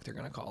whatever the fuck they're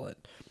going to call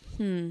it.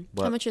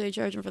 How much are they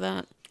charging for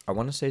that? I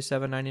want to say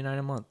 $7.99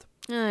 a month.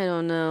 I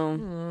don't know.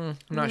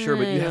 I'm not sure,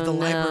 but you have the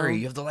library.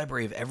 You have the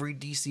library of every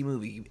DC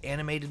movie,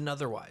 animated and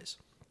otherwise.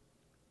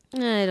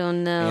 I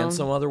don't know. And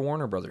some other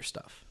Warner Brothers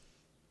stuff.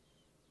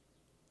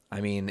 I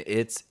mean,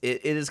 it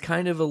is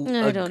kind of a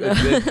good.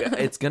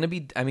 It's going to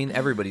be. I mean,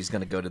 everybody's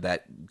going to go to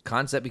that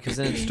concept because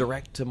then it's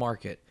direct to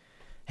market.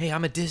 Hey,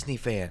 I'm a Disney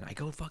fan. I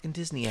go fucking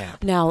Disney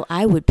app. Now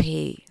I would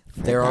pay.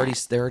 They're already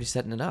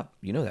setting it up.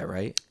 You know that,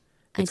 right?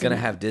 It's going to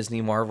have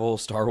Disney, Marvel,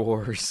 Star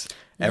Wars.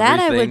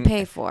 That I would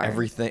pay for.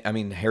 Everything. I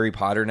mean, Harry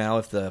Potter now.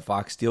 If the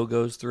Fox deal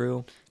goes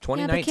through, 2019.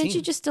 Yeah, but can't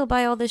you just still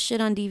buy all this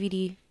shit on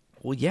DVD?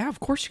 Well, yeah, of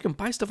course you can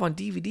buy stuff on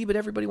DVD, but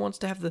everybody wants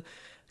to have the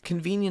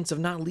convenience of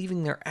not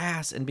leaving their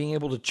ass and being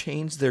able to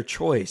change their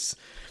choice.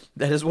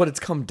 That is what it's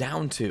come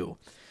down to.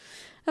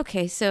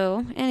 Okay,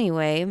 so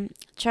anyway,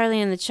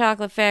 Charlie and the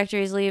Chocolate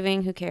Factory is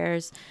leaving. Who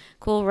cares?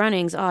 Cool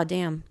Runnings. Aw,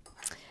 damn.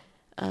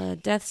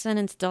 Death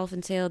Sentence,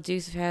 Dolphin Tale,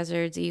 Deuce of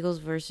Hazzards, Eagles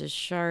versus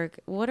Shark.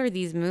 What are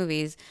these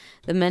movies?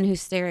 The Men Who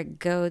Stare at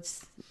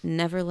Goats,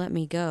 Never Let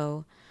Me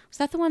Go. Was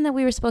that the one that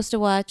we were supposed to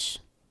watch?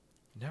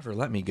 Never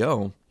Let Me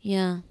Go?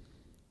 Yeah.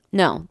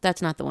 No,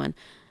 that's not the one.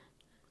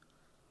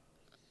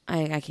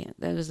 I can't.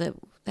 That was that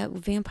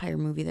vampire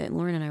movie that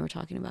Lauren and I were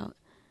talking about.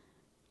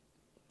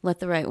 Let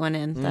the Right One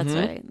In. That's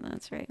right.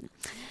 That's right.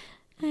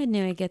 I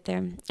knew I'd get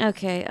there.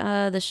 Okay.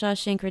 The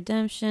Shawshank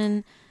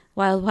Redemption,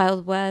 Wild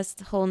Wild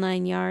West, Whole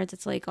 9 Yards.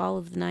 It's like all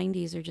of the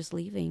 90s are just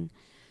leaving.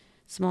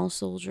 Small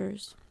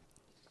Soldiers.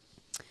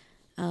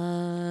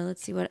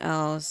 Let's see what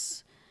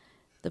else.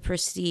 The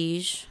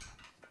Prestige.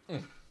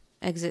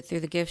 Exit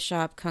Through the Gift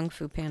Shop, Kung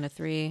Fu Panda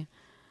 3,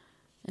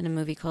 and a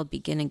movie called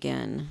Begin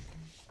Again.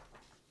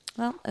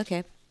 Well,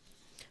 okay.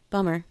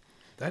 Bummer.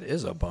 That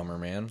is a bummer,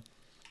 man.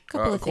 A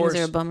couple of things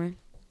are a bummer.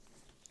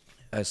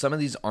 Some of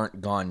these aren't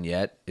gone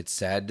yet. It's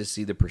sad to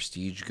see The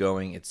Prestige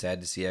going. It's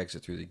sad to see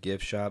Exit Through the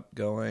Gift Shop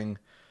going.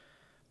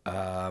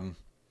 Looking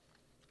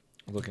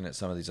at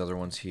some of these other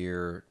ones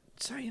here.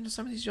 Sorry,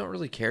 some of these you don't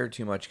really care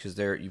too much because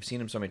you've seen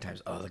them so many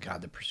times. Oh,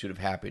 God, The Pursuit of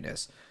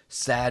Happiness.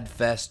 Sad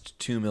Fest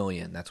 2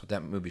 million. That's what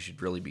that movie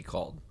should really be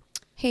called.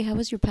 Hey, how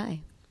was your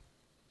pie?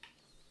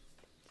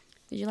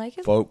 Did you like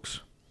it? Folks,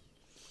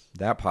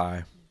 that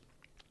pie.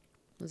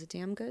 Was it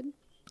damn good?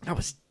 That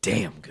was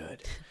damn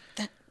good.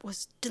 That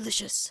was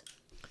delicious.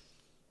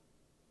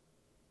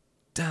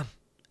 Damn.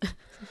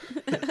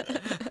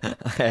 I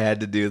had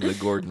to do the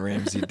Gordon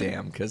Ramsay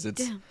damn because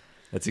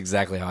that's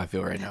exactly how I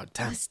feel right now.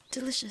 Damn. That was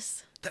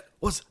delicious. That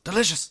was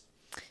delicious.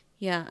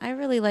 Yeah, I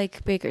really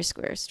like Baker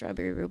Square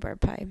strawberry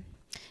rhubarb pie.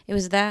 It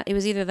was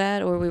either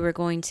that or we were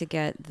going to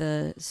get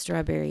the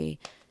strawberry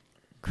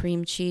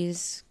cream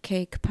cheese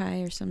cake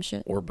pie or some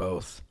shit. Or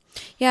both.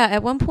 Yeah,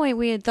 at one point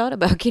we had thought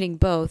about getting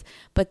both,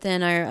 but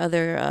then our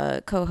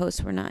other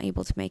co-hosts were not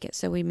able to make it,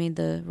 so we made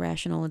the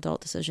rational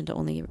adult decision to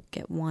only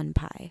get one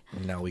pie.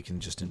 And now we can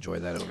just enjoy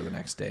that over the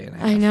next day and a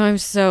half. I know, I'm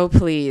so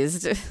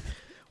pleased.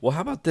 Well,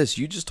 how about this?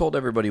 You just told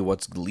everybody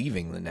what's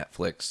leaving the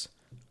Netflix.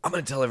 I'm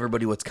going to tell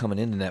everybody what's coming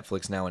into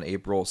Netflix now in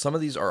April. Some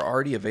of these are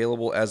already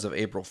available as of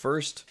April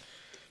 1st.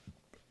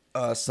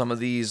 Some of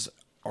these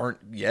aren't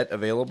yet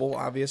available,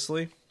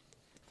 obviously.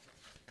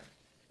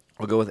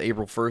 I'll go with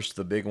April 1st.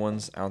 The big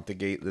ones out the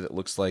gate that it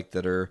looks like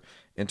that are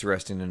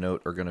interesting to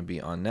note are going to be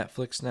on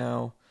Netflix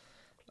now.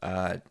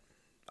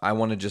 I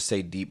want to just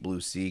say Deep Blue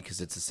Sea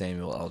because it's a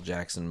Samuel L.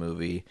 Jackson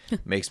movie.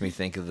 Makes me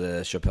think of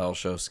the Chappelle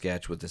Show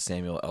sketch with the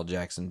Samuel L.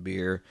 Jackson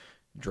beer.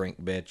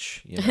 Drink, bitch.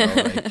 You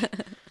know, like...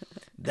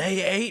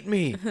 They ate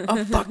me.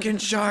 A fucking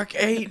shark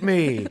ate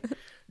me.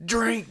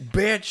 Drink,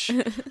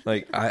 bitch.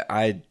 Like,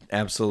 I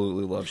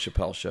absolutely love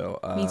Chappelle Show.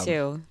 Me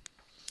too.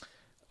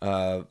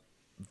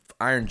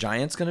 Iron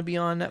Giant's going to be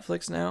on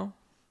Netflix now.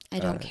 I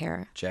don't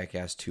care.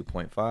 Jackass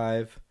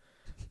 2.5.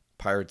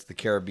 Pirates of the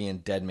Caribbean,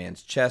 Dead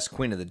Man's Chest,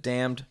 Queen of the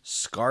Damned,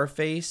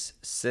 Scarface,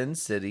 Sin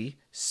City,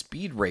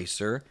 Speed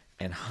Racer,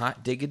 and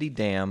Hot Diggity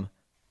Damn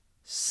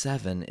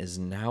 7 is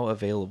now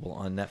available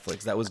on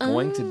Netflix. That was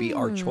going to be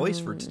our choice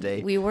for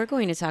today. We were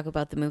going to talk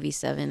about the movie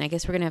 7. I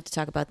guess we're going to have to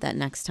talk about that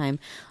next time.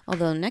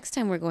 Although next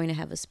time we're going to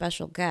have a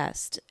special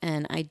guest,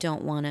 and I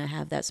don't want to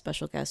have that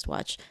special guest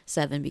watch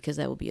 7 because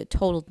that will be a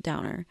total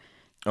downer.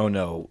 Oh,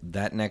 no.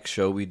 That next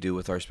show we do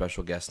with our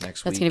special guest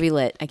next week. That's going to be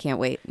lit. I can't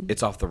wait.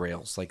 It's off the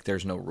rails. Like,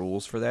 there's no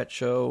rules for that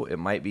show. It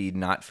might be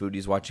not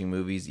foodies watching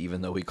movies,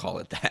 even though we call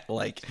it that.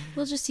 Like,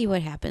 we'll just see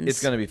what happens.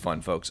 It's going to be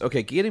fun, folks.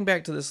 Okay, getting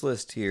back to this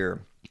list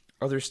here.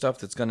 Other stuff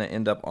that's going to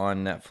end up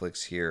on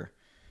Netflix here.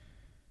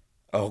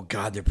 Oh,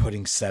 God, they're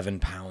putting 7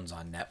 pounds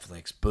on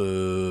Netflix.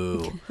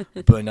 Boo.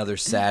 But another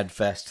Sad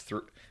Fest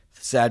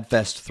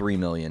 3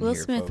 million Will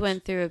here, Smith folks.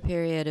 went through a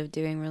period of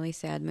doing really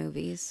sad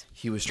movies.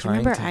 He was Do trying you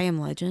remember to... I Am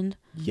Legend?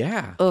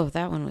 Yeah. Oh,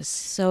 that one was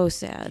so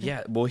sad.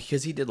 Yeah, well,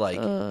 because he did like...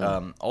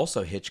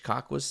 also,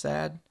 Hitchcock was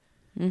sad.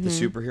 Mm-hmm. the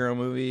superhero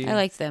movie. I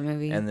liked that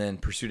movie. And then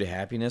Pursuit of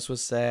Happiness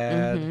was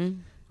sad. Mm-hmm.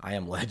 I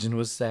Am Legend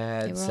was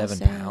sad. They were all 7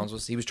 sad. Pounds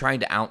was. He was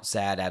trying to out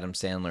sad Adam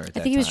Sandler at that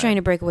time. I think he was trying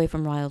to break away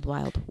from Wild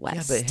Wild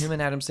West. Yeah, but him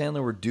and Adam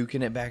Sandler were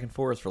duking it back and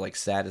forth for like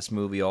saddest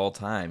movie all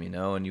time, you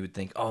know? And you would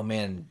think, oh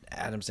man,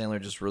 Adam Sandler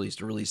just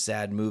released a really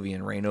sad movie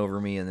and Reign Over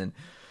Me, and then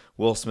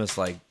Will Smith's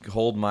like,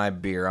 hold my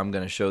beer, I'm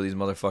going to show these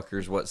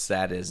motherfuckers what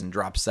sad is, and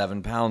drop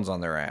 7 pounds on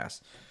their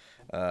ass.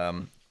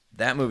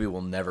 That movie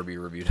will never be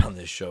reviewed on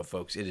this show,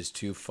 folks. It is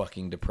too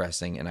fucking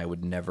depressing, and I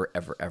would never,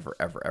 ever, ever,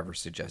 ever, ever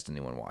suggest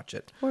anyone watch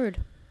it. Word.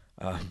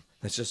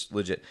 That's just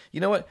legit.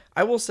 You know what?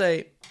 I will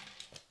say,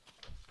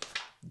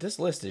 this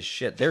list is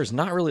shit. There's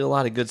not really a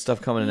lot of good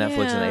stuff coming to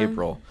Netflix in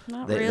April.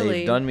 Not They've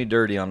really. done me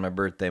dirty on my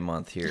birthday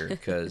month here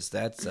because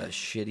that's a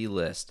shitty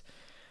list.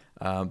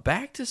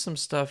 Back to some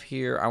stuff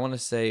here. I want to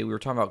say we were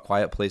talking about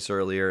Quiet Place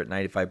earlier at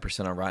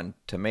 95% on Rotten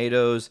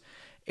Tomatoes.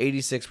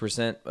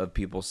 86% of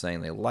people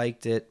saying they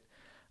liked it.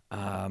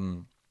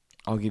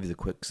 I'll give you the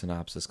quick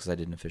synopsis because I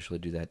didn't officially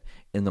do that.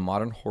 In the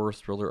modern horror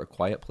thriller A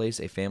Quiet Place,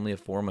 a family of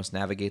 4 must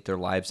navigate their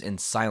lives in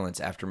silence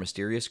after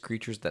mysterious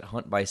creatures that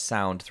hunt by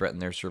sound threaten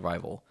their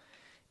survival.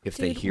 If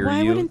they hear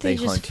why you, wouldn't they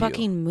they just hunt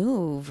fucking you.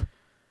 move?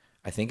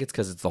 I think it's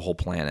because it's the whole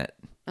planet.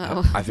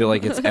 Oh. I feel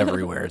like it's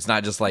everywhere. It's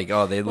not just like,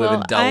 oh, they live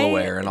in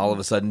Delaware and all of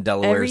a sudden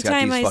Delaware's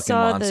got these fucking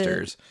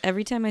monsters.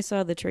 Every time I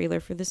saw the trailer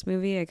for this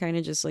movie, I kind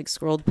of just like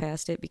scrolled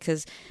past it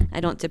because I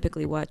don't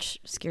typically watch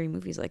scary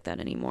movies like that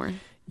anymore.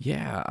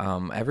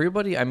 Yeah,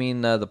 everybody, I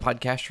mean, the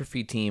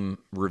Podcastrophe team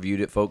reviewed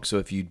it, folks, so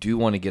if you do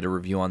want to get a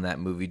review on that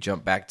movie,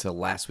 jump back to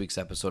last week's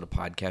episode of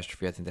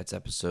Podcastrophe. I think that's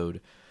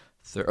episode...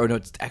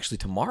 it's actually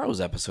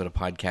tomorrow's episode of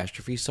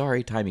Podcastrophe.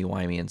 Sorry,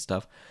 timey-wimey and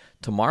stuff.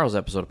 Tomorrow's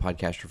episode of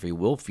Podcastrophe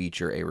will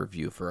feature a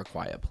review for A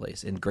Quiet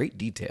Place in great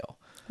detail.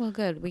 Well,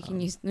 good. We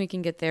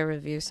can get their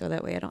review, so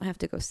that way I don't have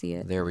to go see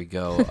it. There we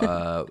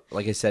go.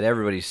 Like I said,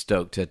 everybody's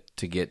stoked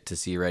to get to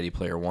see Ready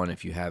Player One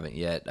if you haven't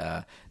yet.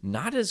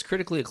 Not as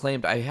critically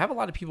acclaimed. I have a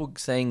lot of people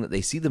saying that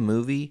they see the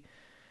movie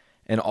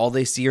and all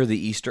they see are the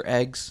Easter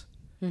eggs.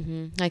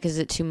 Mm-hmm. Like, is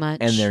it too much?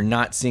 And they're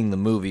not seeing the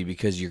movie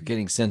because you're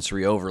getting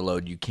sensory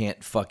overload. You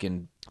can't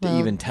fucking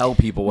even tell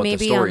people what the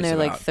story's about. Maybe on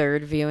their like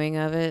third viewing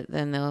of it,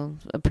 then they'll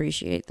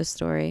appreciate the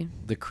story.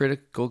 The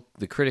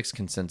critics'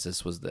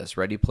 consensus was this: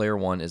 Ready Player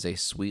One is a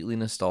sweetly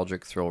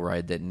nostalgic thrill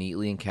ride that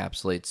neatly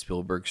encapsulates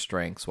Spielberg's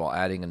strengths while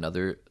adding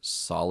another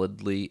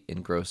solidly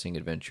engrossing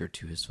adventure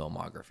to his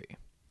filmography.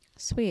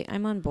 Sweet,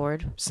 I'm on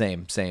board.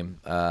 Same.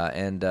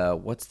 And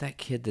what's that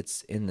kid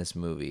that's in this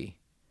movie?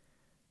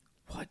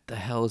 What the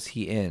hell is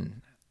he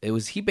in?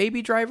 Was he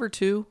Baby Driver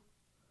too?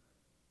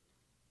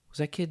 Was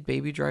that kid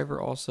Baby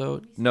Driver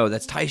also? No,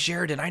 that's Ty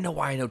Sheridan. I know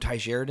why I know Ty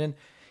Sheridan.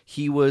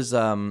 He was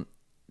the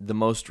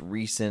most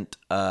recent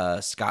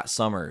Scott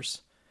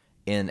Summers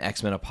in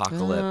X-Men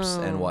Apocalypse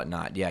and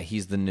whatnot. Yeah,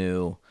 he's the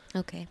new.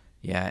 Okay.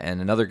 Yeah,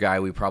 and another guy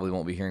we probably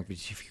won't be hearing. But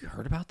have you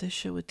heard about this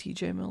shit with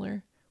T.J.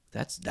 Miller?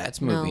 That's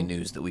movie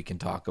news that we can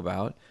talk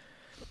about.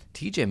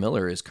 T.J.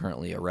 Miller is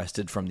currently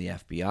arrested from the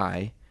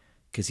FBI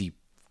because he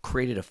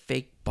created a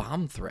fake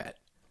bomb threat.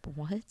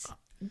 What?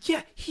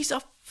 Yeah, he's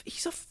a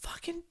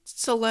fucking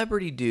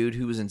celebrity dude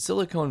who was in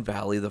Silicon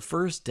Valley, the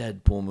first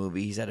Deadpool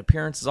movie. He's had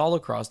appearances all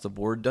across the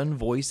board, done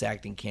voice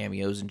acting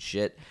cameos and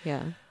shit.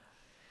 Yeah.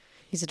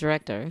 He's a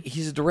director.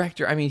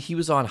 I mean, he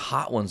was on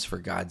Hot Ones, for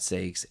God's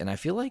sakes, and I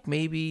feel like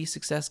maybe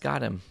success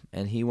got him,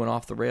 and he went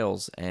off the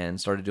rails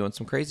and started doing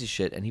some crazy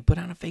shit, and he put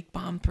out a fake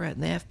bomb threat,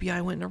 and the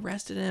FBI went and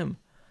arrested him.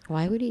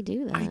 Why would he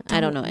do that?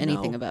 I don't know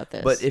anything about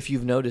this. But if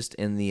you've noticed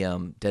in the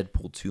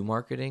Deadpool 2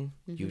 marketing,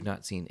 you've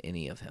not seen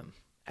any of him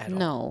at all.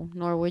 No,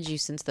 nor would you,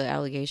 since the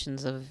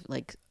allegations of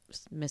like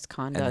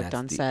misconduct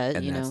on set.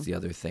 And that's the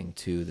other thing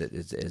too that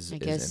is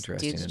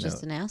interesting dude's to note.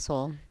 just an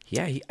asshole.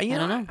 Yeah, I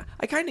don't know.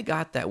 I kind of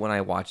got that when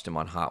I watched him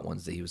on Hot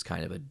Ones that he was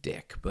kind of a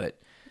dick, but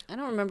I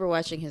don't remember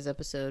watching his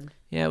episode.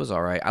 Yeah, it was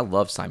all right. I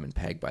love Simon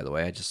Pegg, by the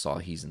way. I just saw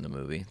he's in the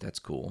movie. That's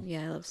cool.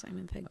 Yeah, I love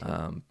Simon Pegg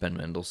too. Ben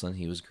Mendelsohn,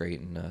 he was great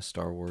in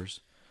Star Wars.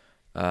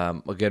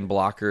 Again,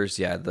 Blockers.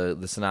 Yeah,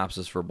 the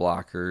synopsis for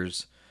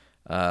Blockers.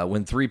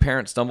 When 3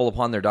 parents stumble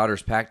upon their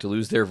daughter's pact to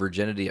lose their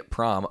virginity at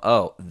prom.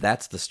 Oh,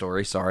 that's the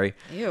story. Sorry.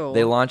 Ew.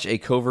 They launch a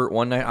covert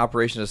one-night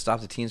operation to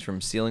stop the teens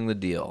from sealing the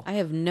deal. I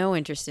have no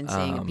interest in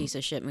seeing a piece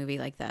of shit movie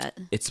like that.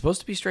 It's supposed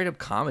to be straight-up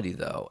comedy,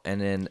 though.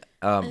 And then,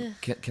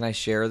 can I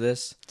share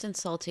this? It's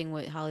insulting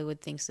what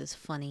Hollywood thinks is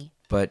funny.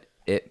 But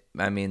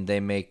they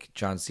make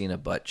John Cena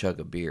butt chug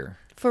a beer.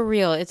 For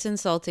real, it's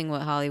insulting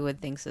what Hollywood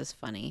thinks is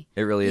funny.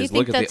 It really is. You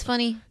think that's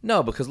funny?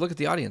 No, because look at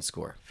the audience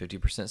score.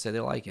 50% say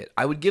they like it.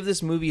 I would give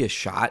this movie a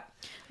shot.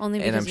 Only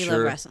because you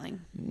love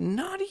wrestling.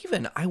 Not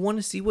even. I want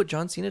to see what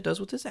John Cena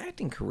does with his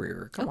acting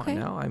career. Come on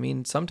now. I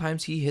mean,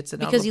 sometimes he hits it out of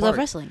the park. Because you love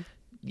wrestling.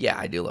 Yeah,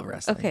 I do love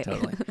wrestling. Okay.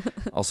 Totally.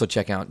 Also,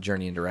 check out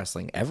Journey into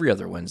Wrestling every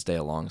other Wednesday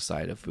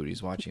alongside of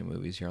Foodies Watching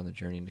Movies here on the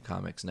Journey into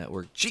Comics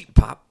Network. Cheap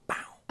pop. Bow.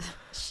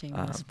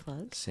 Shameless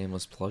plug.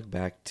 Shameless plug.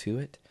 Back to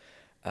it.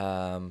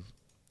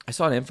 I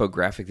saw an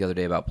infographic the other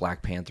day about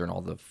Black Panther and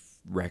all the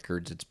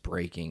records it's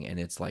breaking, and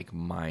it's like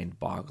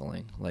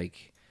mind-boggling,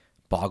 like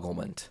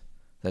bogglement.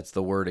 That's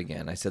the word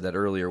again. I said that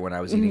earlier when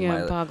I was eating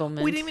my...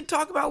 bogglement. We didn't even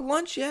talk about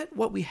lunch yet.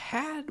 What we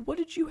had. What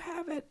did you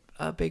have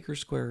at Baker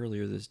Square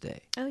earlier this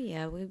day? Oh,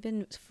 yeah. We've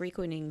been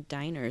frequenting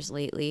diners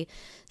lately.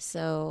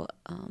 So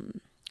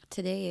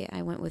today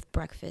I went with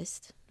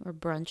breakfast, or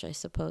brunch, I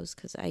suppose,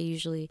 because I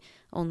usually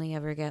only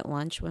ever get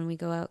lunch when we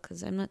go out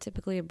because I'm not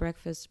typically a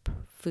breakfast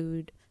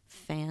food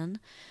fan.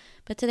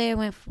 But today I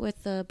went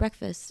with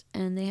breakfast,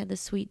 and they had this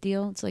sweet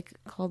deal. It's like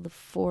called the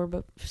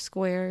 4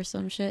 Square or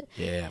some shit.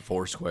 Yeah,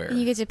 4 Square. And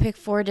you get to pick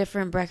 4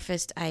 different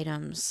breakfast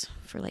items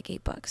for like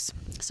 $8.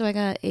 So I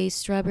got a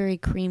strawberry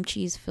cream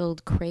cheese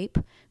filled crepe,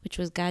 which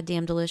was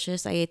goddamn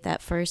delicious. I ate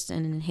that first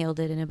and inhaled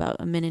it in about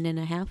a minute and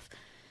a half.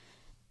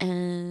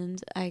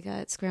 And I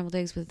got scrambled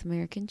eggs with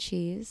American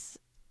cheese,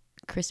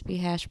 crispy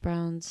hash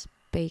browns,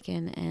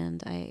 bacon,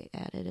 and I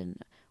added an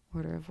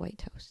order of white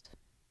toast.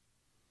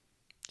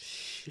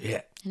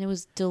 Shit. And it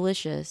was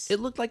delicious. It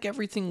looked like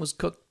everything was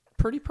cooked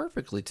pretty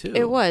perfectly, too.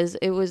 It was.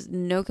 It was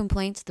no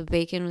complaints. The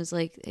bacon was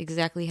like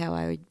exactly how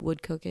I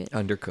would cook it.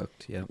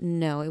 Undercooked, yeah.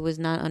 No, it was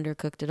not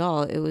undercooked at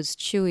all. It was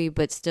chewy,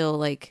 but still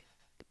like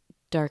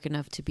dark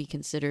enough to be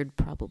considered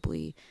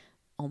probably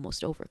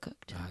almost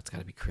overcooked. Oh, it's got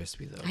to be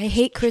crispy, though. I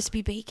hate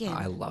crispy bacon.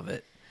 I love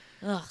it.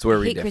 Ugh, it's where I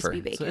we hate differ.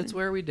 crispy bacon. So it's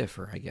where we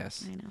differ, I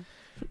guess. I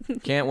know.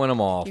 Can't win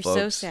them all, You're folks.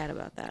 so sad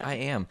about that. I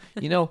am.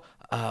 You know,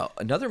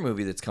 another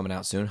movie that's coming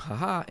out soon.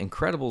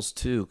 Incredibles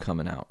 2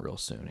 coming out real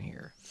soon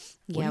here.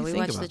 Yeah, we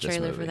watched the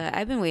trailer for that.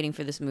 I've been waiting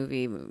for this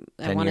movie.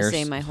 I want to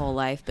say my whole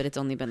life, but it's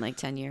only been like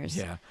 10 years.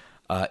 Yeah.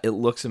 It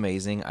looks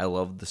amazing. I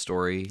love the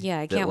story. Yeah,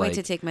 I can't wait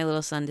to take my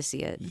little son to see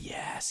it.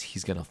 Yes,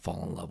 he's going to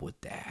fall in love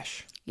with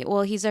Dash. Yeah,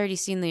 well, he's already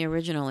seen the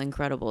original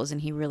Incredibles, and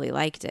he really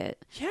liked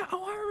it. Yeah,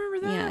 I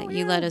remember that. Yeah,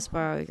 you let us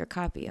borrow your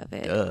copy of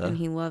it, and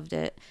he loved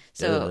it.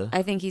 So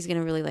I think he's going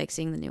to really like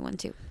seeing the new one,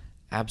 too.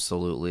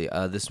 Absolutely.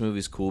 This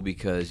movie's cool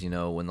because, you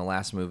know, when the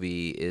last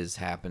movie is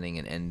happening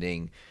and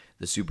ending,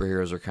 the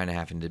superheroes are kind of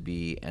having to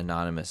be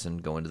anonymous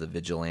and go into the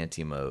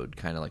vigilante mode,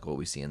 kind of like what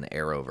we see in the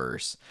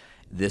Arrowverse.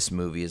 This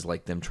movie is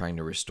like them trying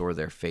to restore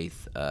their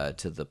faith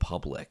to the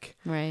public.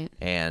 Right.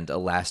 And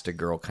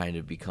Elastigirl kind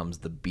of becomes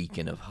the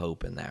beacon of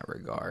hope in that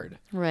regard.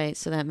 Right.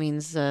 So that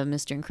means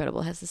Mr.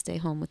 Incredible has to stay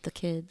home with the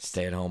kids.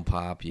 Stay-at-home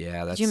pop,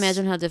 yeah. Could you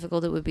imagine how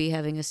difficult it would be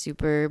having a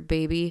super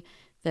baby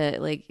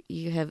that like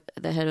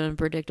that had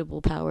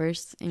unpredictable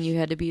powers and you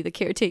had to be the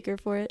caretaker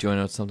for it? Do you want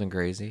to know something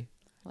crazy?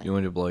 What? You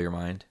want me to blow your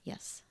mind?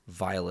 Yes.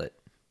 Violet.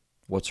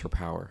 What's her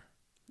power?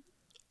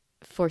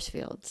 Force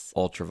fields.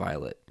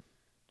 Ultraviolet.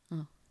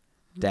 Oh.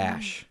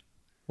 Dash.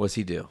 What's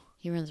he do?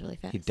 He runs really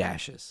fast. He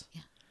dashes.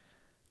 Yeah.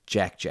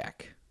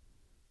 Jack.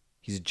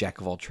 He's a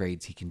jack of all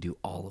trades. He can do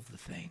all of the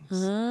things.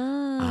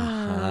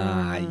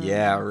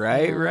 Yeah,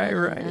 right.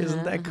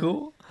 Isn't that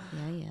cool?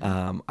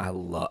 Yeah.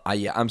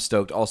 I'm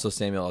stoked. Also,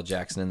 Samuel L.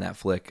 Jackson in that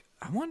flick.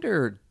 I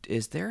wonder,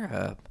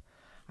 I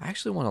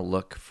actually want to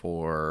look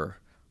for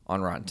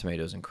on Rotten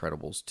Tomatoes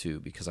Incredibles 2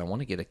 because I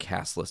want to get a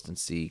cast list and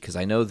see, because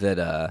I know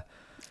that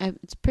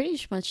it's pretty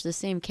much the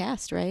same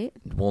cast, right?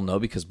 Well, no,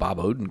 because Bob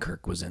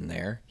Odenkirk was in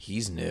there.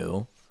 He's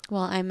new.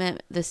 Well, I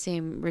meant the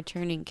same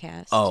returning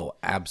cast. Oh,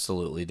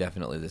 absolutely.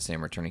 Definitely the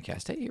same returning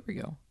cast. Hey, here we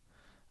go.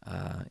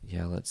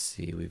 Let's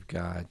see. We've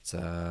got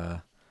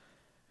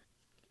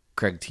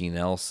Craig T.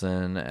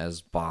 Nelson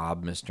as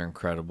Bob, Mr.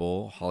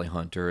 Incredible. Holly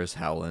Hunter as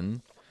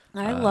Helen.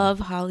 I love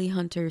Holly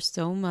Hunter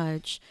so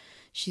much.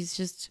 She's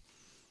just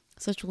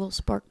such a little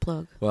spark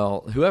plug.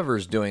 Well,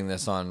 whoever's doing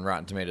this on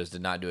Rotten Tomatoes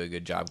did not do a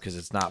good job because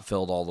it's not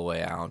filled all the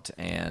way out,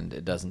 and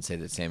it doesn't say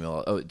that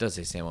it does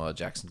say Samuel L.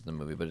 Jackson's in the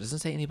movie, but it doesn't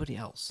say anybody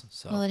else.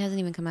 So. Well, it hasn't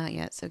even come out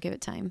yet, so give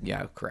it time.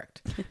 Yeah,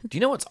 correct. Do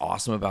you know what's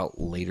awesome about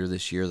later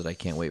this year that I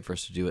can't wait for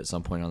us to do at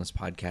some point on this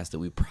podcast? That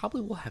we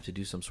probably will have to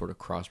do some sort of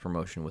cross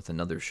promotion with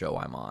another show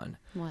I'm on.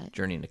 What?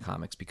 Journey into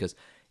Comics, because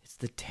it's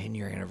the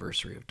 10-year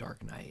anniversary of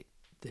Dark Knight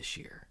this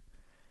year.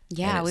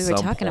 Yeah, we were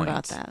talking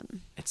about that.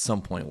 At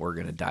some point, we're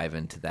going to dive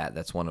into that.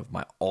 That's one of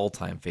my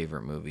all-time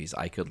favorite movies.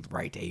 I could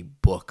write a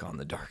book on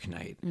The Dark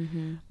Knight.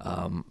 Mm-hmm.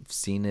 I've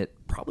seen it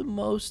probably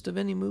most of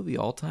any movie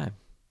all time.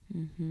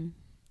 Mm-hmm.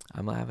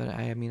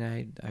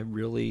 I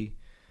really...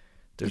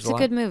 It's a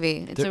good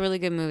movie. It's a really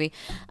good movie.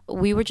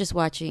 We were just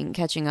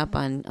catching up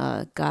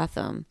on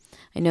Gotham.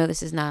 I know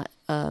this is not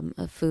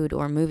a food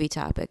or movie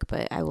topic,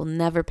 but I will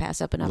never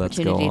pass up an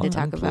opportunity to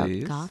talk about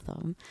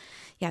Gotham.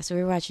 Yeah, so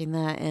we were watching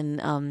that,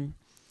 and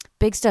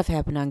big stuff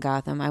happened on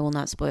Gotham. I will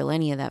not spoil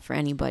any of that for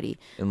anybody.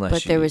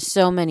 But there was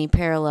so many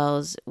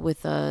parallels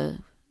with The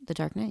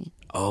Dark Knight.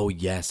 Oh,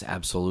 yes,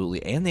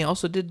 absolutely. And they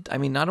also did,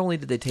 not only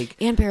did they take...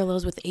 And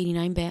parallels with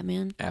 89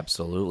 Batman.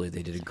 Absolutely.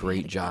 They did a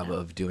great job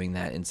of doing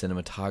that in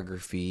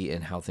cinematography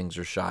and how things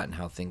are shot and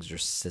how things are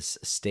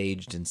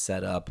staged and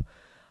set up.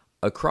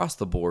 Across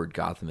the board,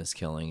 Gotham is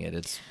killing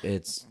it.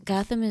 It's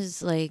Gotham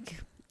is like...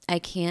 I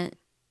can't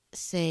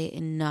say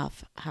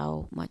enough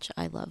how much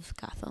I love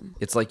Gotham.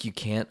 It's like you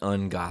can't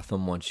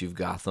un-Gotham once you've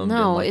Gotham.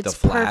 No, and it's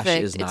The Flash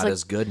perfect. is not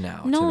as good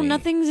now. No, to me.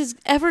 nothing is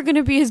ever going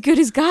to be as good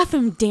as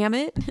Gotham. Damn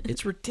it!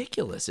 It's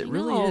ridiculous. It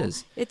really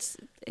is. It's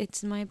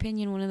in my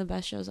opinion one of the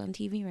best shows on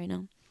TV right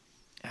now.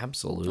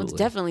 Absolutely. Well, it's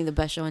definitely the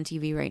best show on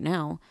TV right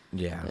now.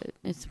 Yeah. But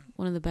it's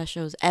one of the best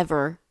shows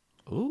ever.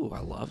 Ooh, I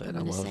love it.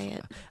 I'm gonna say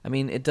it. I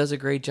mean, it does a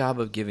great job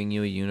of giving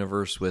you a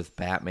universe with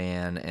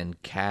Batman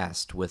and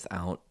cast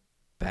without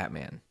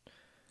Batman.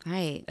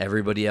 Right.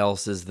 Everybody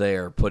else is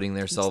there putting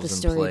themselves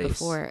it's in the story place.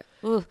 Before.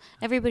 Ooh,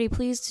 everybody,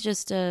 please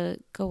just go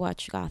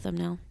watch Gotham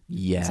now.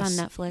 Yes. It's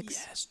on Netflix.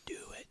 Yes, do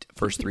it.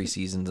 First 3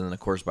 seasons, and then, of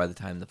course, by the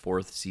time the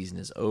 4th season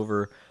is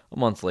over, a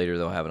month later,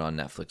 they'll have it on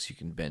Netflix. You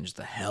can binge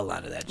the hell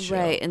out of that show.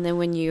 Right, and then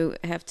when you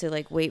have to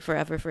like wait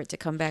forever for it to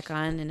come back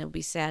on, and it'll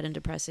be sad and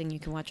depressing, you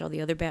can watch all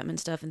the other Batman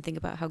stuff and think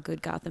about how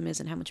good Gotham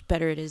is and how much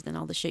better it is than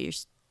all the shit you're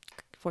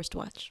forced to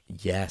watch.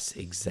 Yes,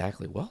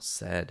 exactly. Well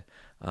said.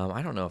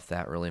 I don't know if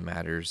that really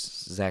matters.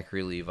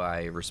 Zachary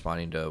Levi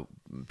responding to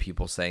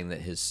people saying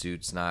that his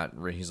suit's not...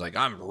 He's like,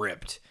 I'm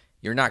ripped.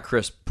 You're not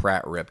Chris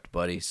Pratt ripped,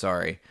 buddy.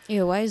 Sorry.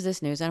 Yeah, why is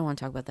this news? I don't want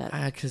to talk about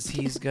that. Because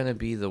he's going to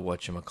be the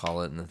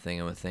whatchamacallit and the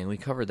thing. We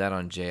covered that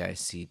on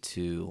JIC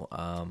too.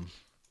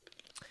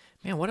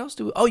 Man, what else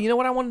do we... Oh, you know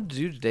what I wanted to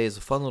do today is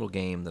a fun little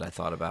game that I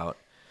thought about.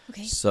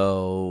 Okay.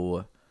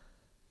 So,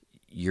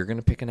 you're going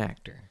to pick an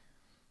actor.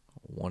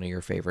 One of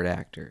your favorite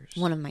actors.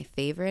 One of my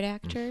favorite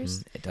actors?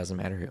 Mm-hmm. It doesn't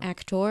matter who.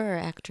 Actor or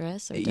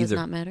actress? Or it does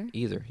not matter?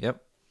 Either,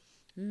 yep.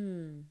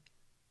 Do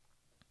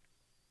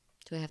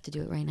I have to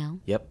do it right now?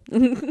 Yep.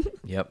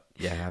 Yep.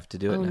 You have to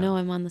do it now. Oh, no,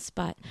 I'm on the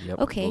spot. Yep,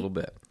 okay. A little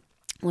bit.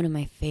 One of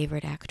my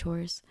favorite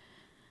actors.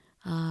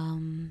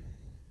 Gary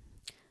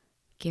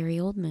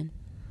Oldman.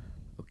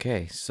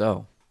 Okay,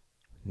 so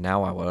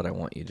now what I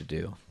want you to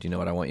do. Do you know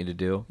what I want you to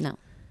do? No.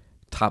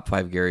 Top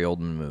 5 Gary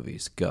Oldman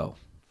movies. Go.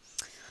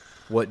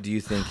 What do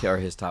you think are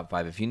his top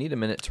 5? If you need a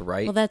minute to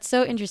write. Well, that's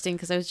so interesting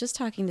because I was just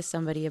talking to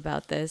somebody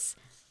about this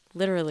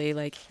literally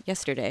like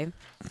yesterday.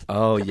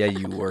 Oh, yeah,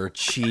 you were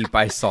cheap.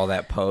 I saw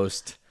that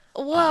post.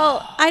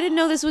 Well, I didn't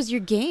know this was your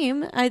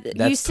game.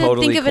 You said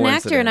totally think of an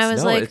actor, and I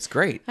was like, it's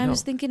great. I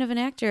was thinking of an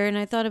actor, and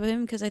I thought of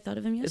him because I thought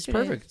of him yesterday.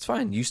 It's perfect. It's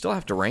fine. You still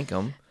have to rank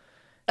them.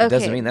 It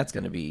doesn't mean that's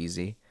going to be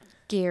easy.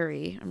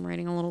 Gary. I'm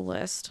writing a little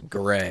list.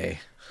 Gray.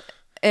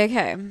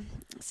 Okay.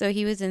 So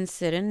he was in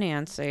Sid and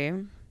Nancy.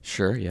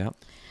 Sure, yeah.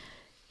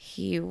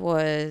 He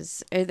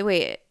was...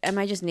 Wait, am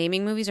I just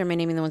naming movies, or am I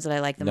naming the ones that I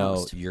like the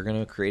most? No, you're going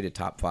to create a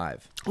top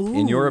 5. Ooh.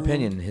 In your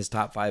opinion, his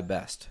top 5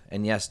 best.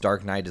 And yes,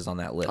 Dark Knight is on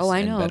that list. Oh,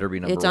 I know. And better be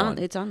number 1.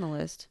 It's on the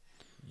list.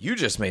 You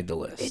just made the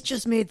list. It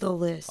just made the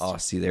list. Oh,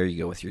 see, there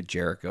you go with your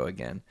Jericho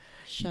again.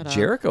 Shut up.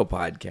 Jericho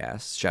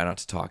podcast. Shout out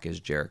to Talk is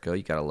Jericho.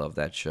 You got to love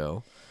that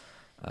show.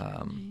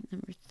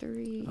 Number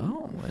 3.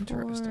 Oh,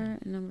 interesting. 4,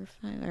 number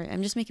 5. All right,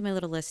 I'm just making my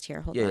little list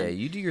here. Hold on. Yeah,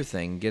 you do your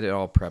thing. Get it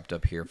all prepped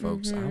up here,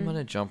 folks. I'm going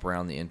to jump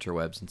around the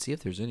interwebs and see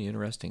if there's any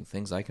interesting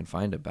things I can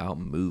find about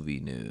movie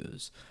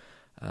news.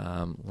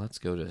 Let's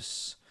go to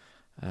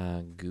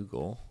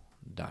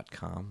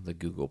Google.com, the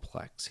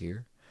Googleplex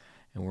here,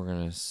 and we're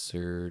going to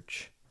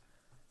search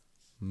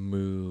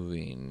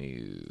movie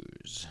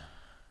news.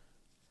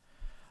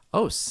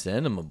 Oh,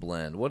 Cinema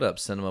Blend. What up,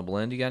 Cinema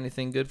Blend? You got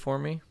anything good for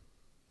me?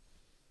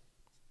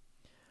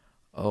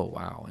 Oh,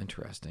 wow.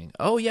 Interesting.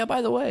 Oh, yeah,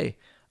 by the way,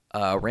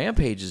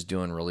 Rampage is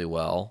doing really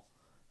well.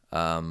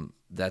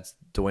 That's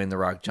Dwayne The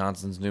Rock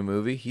Johnson's new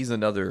movie. He's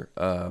another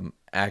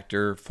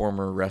actor,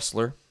 former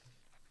wrestler.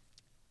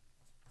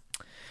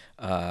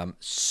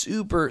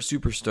 Super,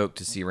 super stoked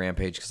to see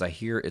Rampage because I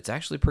hear it's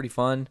actually pretty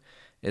fun.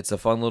 It's a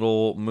fun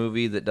little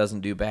movie that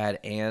doesn't do bad,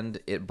 and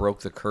it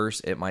broke the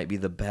curse. It might be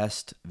the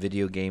best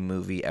video game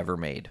movie ever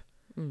made.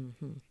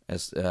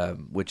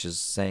 Mm-hmm. Which is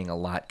saying a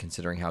lot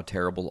considering how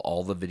terrible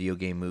all the video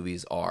game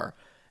movies are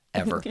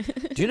ever. Do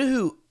you know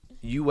who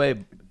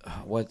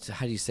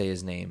how do you say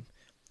his name?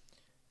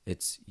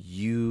 It's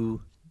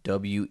Uwebol,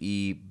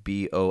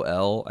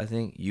 I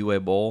think.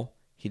 Uwe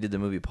He did the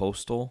movie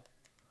Postal.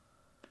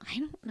 I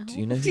don't know. Do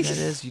you know who that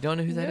is? You don't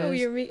know who that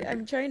is?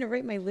 I'm trying to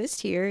write my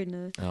list here,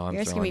 and you're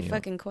asking me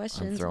fucking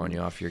questions. I'm throwing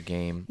you off your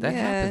game. That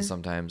happens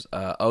sometimes.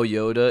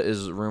 Yoda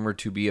is rumored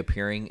to be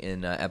appearing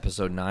in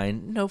episode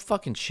 9. No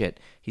fucking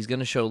shit. He's going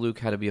to show Luke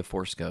how to be a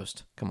Force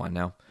ghost. Come on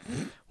now.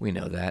 We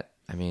know that.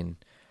 I mean,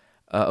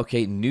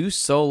 okay, new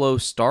solo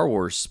Star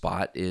Wars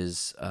spot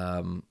is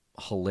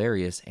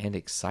hilarious and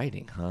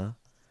exciting, huh?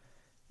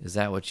 Is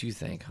that what you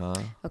think, huh?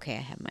 Okay, I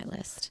have my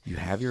list. You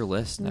have your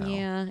list now.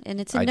 Yeah, and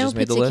it's in no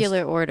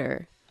particular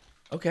order.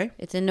 Okay.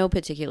 It's in no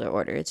particular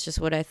order. It's just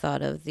what I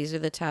thought of. These are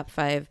the top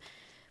 5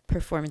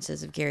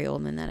 performances of Gary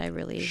Oldman that I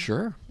really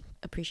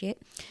appreciate.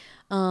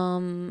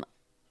 I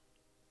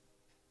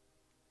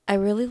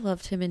really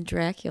loved him in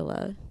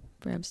Dracula,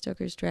 Bram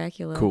Stoker's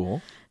Dracula.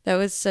 Cool. That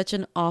was such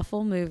an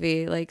awful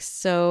movie, like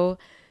so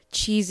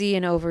cheesy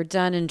and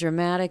overdone and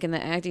dramatic, and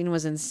the acting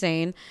was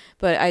insane.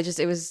 But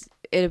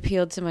it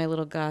appealed to my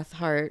little goth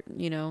heart,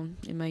 in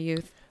my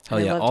youth. Hell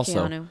yeah.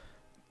 Also, Keanu.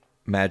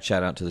 Mad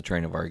shout out to the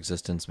Train of Our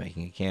Existence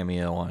making a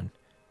cameo on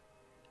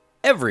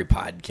every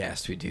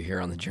podcast we do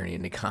here on the Journey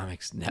into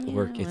Comics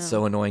Network. It's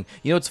so annoying.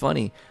 You know, it's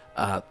funny.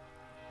 Wow,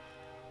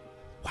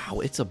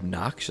 it's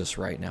obnoxious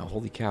right now.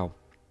 Holy cow.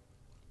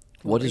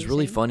 What is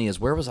really funny is,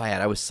 where was I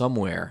at? I was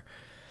somewhere.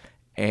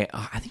 And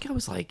I think I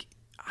was like,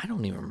 I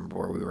don't even remember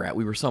where we were at.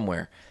 We were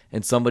somewhere,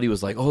 and somebody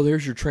was like, "Oh,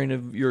 there's your train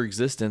of your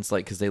existence,"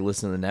 like because they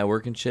listen to the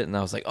network and shit. And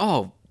I was like,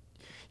 "Oh,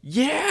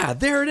 yeah,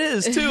 there it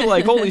is too."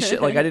 Like, holy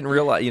shit! Like I didn't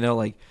realize,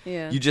 like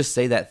you just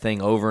say that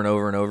thing over and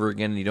over and over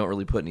again, and you don't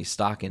really put any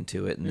stock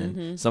into it, and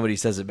then somebody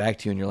says it back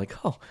to you, and you're like,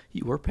 "Oh,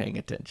 you were paying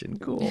attention.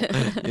 Cool."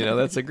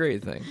 That's a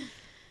great thing.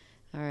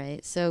 All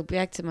right, so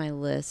back to my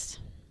list.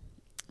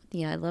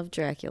 Yeah, I love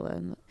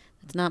Dracula.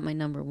 It's not my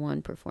number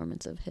one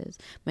performance of his.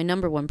 My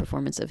number one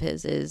performance of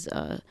his is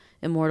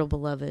Immortal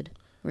Beloved,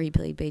 where he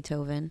played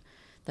Beethoven.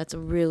 That's a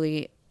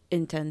really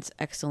intense,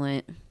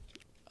 excellent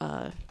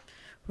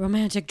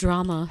romantic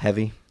drama.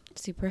 Heavy.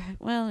 Super.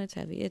 Well, it's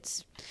heavy.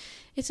 It's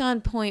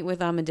on point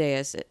with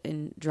Amadeus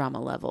in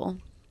drama level,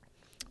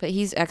 but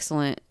he's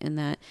excellent in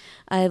that.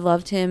 I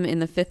loved him in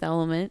The Fifth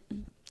Element.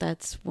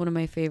 That's one of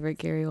my favorite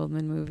Gary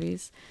Oldman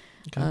movies.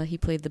 Okay. He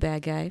played the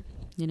bad guy,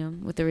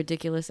 with the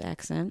ridiculous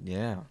accent.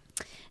 Yeah.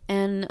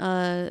 And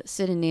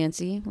Sid and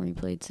Nancy, where he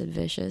played Sid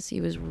Vicious.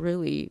 He was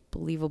really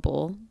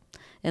believable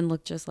and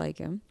looked just like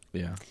him.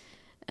 Yeah.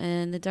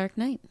 And The Dark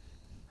Knight.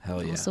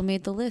 Hell yeah. Also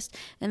made the list.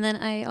 And then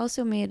I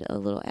also made a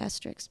little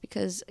asterisk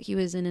because he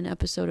was in an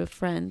episode of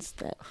Friends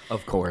that...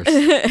 Of course.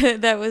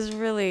 that was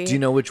really Do you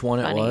know which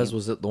one funny. it was?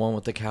 Was it the one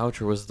with the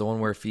couch, or was it the one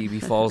where Phoebe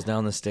falls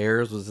down the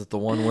stairs? Was it the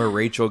one where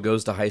Rachel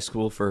goes to high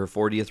school for her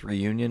 40th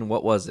reunion?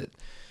 What was it?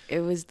 It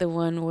was the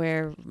one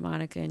where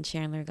Monica and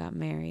Chandler got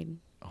married.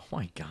 Oh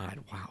my God!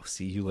 Wow.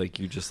 See, you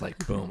just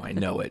boom. I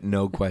know it.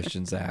 No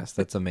questions asked.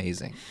 That's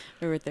amazing.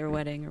 Or at their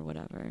wedding or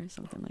whatever,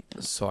 something like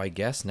that. So I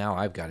guess now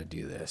I've got to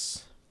do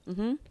this.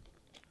 Mm-hmm.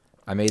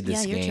 I made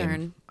this your game.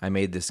 Turn. I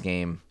made this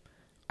game.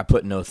 I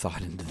put no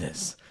thought into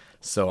this.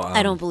 So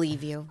I don't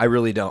believe you. I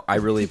really don't. I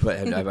really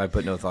I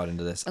put no thought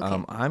into this.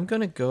 Okay. I'm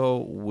gonna go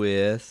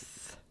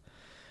with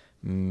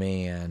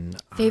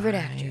favorite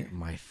actor.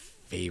 My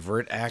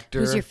favorite actor.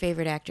 Who's your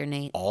favorite actor,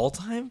 Nate?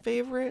 All-time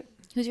favorite?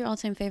 Who's your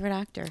all-time favorite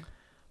actor?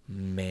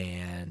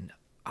 Man,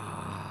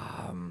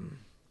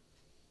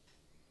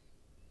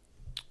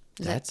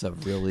 that's a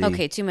really...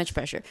 Okay, too much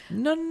pressure.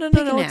 No.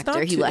 Pick an It's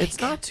actor not it's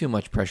not too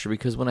much pressure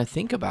because when I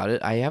think about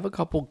it, I have a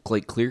couple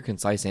clear,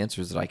 concise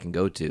answers that I can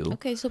go to.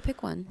 Okay, so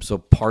pick one. So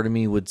part of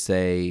me would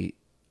say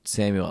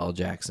Samuel L.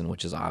 Jackson,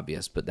 which is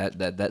obvious, but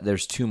that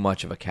there's too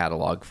much of a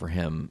catalog for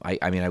him.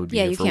 I mean, I would be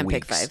here for weeks. Yeah, you can't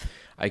pick 5.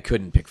 I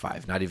couldn't pick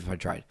 5, not even if I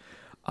tried.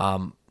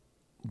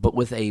 But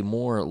with a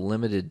more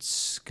limited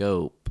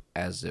scope,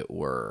 as it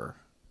were.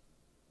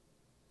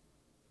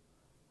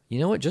 You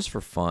know what? Just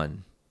for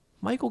fun,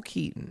 Michael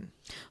Keaton.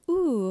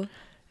 Ooh,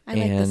 I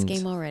like this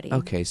game already.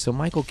 Okay, so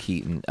Michael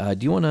Keaton. Do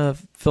you want to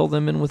fill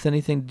them in with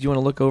anything? Do you want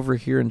to look over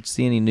here and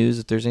see any news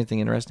if there's anything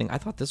interesting? I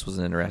thought this was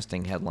an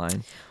interesting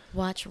headline.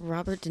 Watch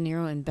Robert De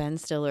Niro and Ben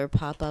Stiller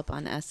pop up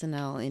on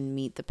SNL in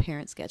Meet the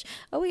Parent sketch.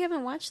 Oh, we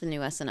haven't watched the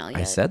new SNL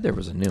yet. I said there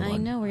was a new one. I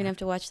know. We're going to have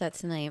to watch that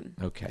tonight.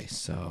 Okay,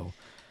 so...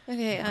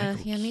 Okay,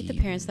 Meet the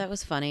Parents. That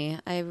was funny.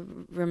 I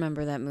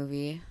remember that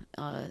movie.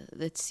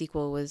 The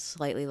sequel was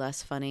slightly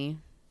less funny.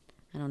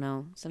 I don't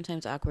know.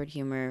 Sometimes awkward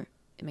humor,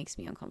 it makes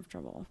me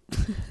uncomfortable.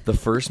 The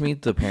first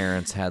Meet the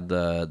Parents had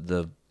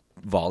the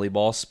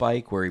volleyball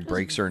spike where he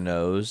breaks her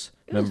nose.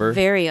 Remember? It was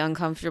very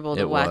uncomfortable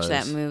to watch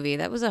that movie.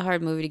 That was a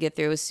hard movie to get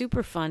through. It was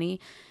super funny.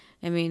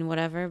 I mean,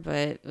 whatever,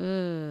 but...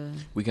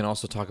 We can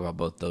also talk about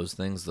both those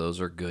things.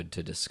 Those are good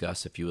to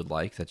discuss if you would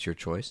like. That's your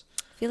choice.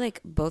 I feel like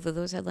both of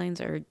those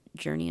headlines are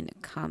Journey into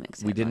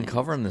Comics We didn't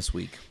cover them this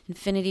week.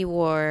 Infinity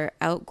War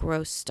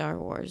outgross Star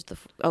Wars.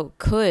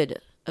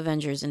 Could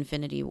Avengers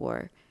Infinity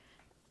War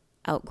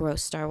outgross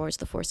Star Wars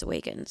The Force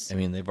Awakens? I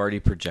mean, they've already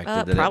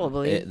projected that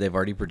probably. They've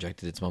already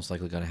projected it's most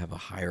likely going to have a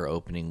higher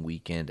opening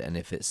weekend, and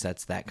if it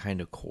sets that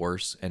kind of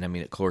course, and I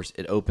mean, of course,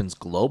 it opens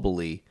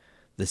globally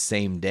the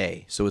same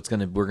day, so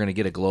we're gonna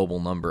get a global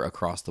number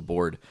across the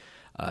board.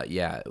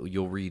 Yeah,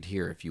 you'll read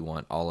here if you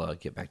want. I'll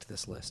get back to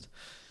this list.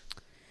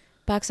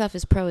 Box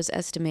Office Pro is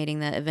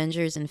estimating that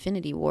Avengers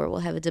Infinity War will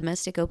have a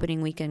domestic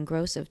opening weekend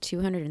gross of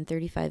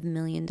 $235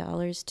 million to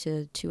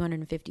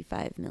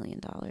 $255 million.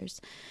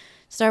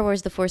 Star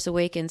Wars The Force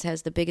Awakens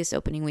has the biggest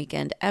opening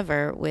weekend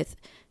ever with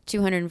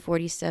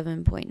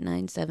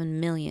 $247.97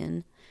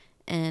 million,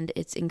 and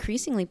it's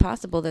increasingly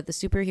possible that the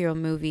superhero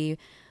movie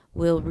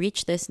will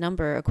reach this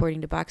number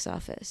according to Box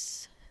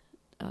Office.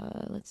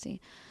 Let's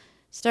see.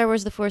 Star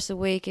Wars The Force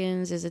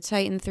Awakens is a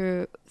titan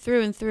through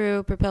and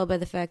through, propelled by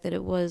the fact that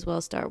it was, well,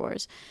 Star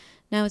Wars.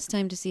 Now it's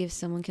time to see if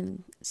someone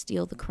can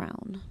steal the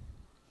crown.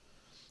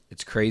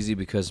 It's crazy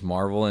because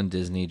Marvel and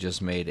Disney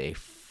just made a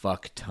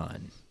fuck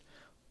ton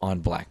on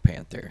Black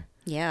Panther.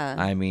 Yeah.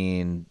 I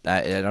mean,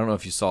 I don't know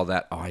if you saw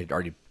that. Oh, I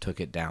already took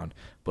it down.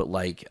 But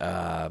like,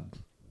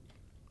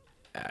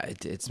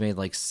 it's made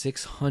like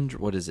 600,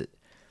 what is it?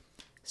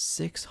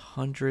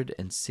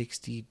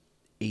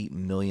 $668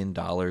 million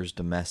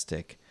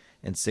domestic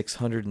and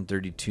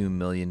 $632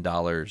 million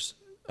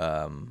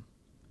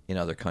in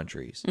other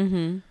countries.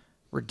 Mm-hmm.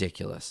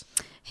 Ridiculous.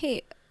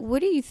 Hey, what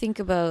do you think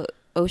about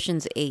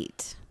Ocean's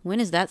 8? When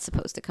is that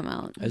supposed to come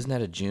out? Isn't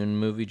that a June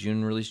movie?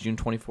 June release, June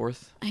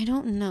 24th? I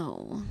don't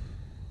know.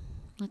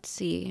 Let's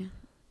see.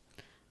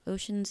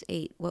 Ocean's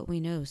 8, What We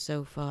Know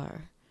So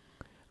Far.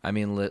 I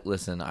mean,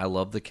 listen, I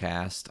love the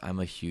cast. I'm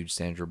a huge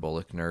Sandra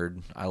Bullock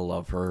nerd. I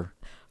love her.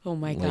 Oh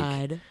my Like,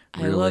 God.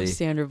 I really, love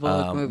Sandra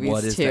Bullock movies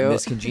what is too. that?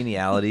 Miss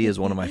Congeniality is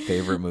one of my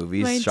favorite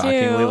movies. Mine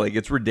Shockingly, too. like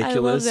it's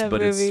ridiculous, I love that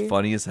but movie. it's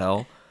funny as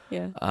hell.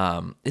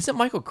 Yeah. Isn't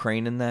Michael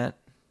Crane in that?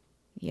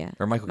 Yeah.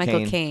 Or Michael Michael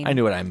Caine? Caine. I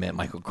knew what I meant.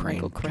 Michael Crane.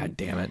 Michael Crane. God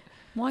damn it.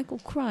 Michael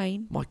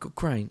Crane. Michael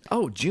Crane.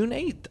 Oh, June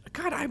 8th.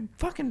 God, I'm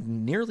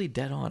fucking nearly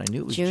dead on. I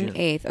knew it was June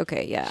 8th.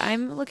 Okay, yeah.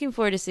 I'm looking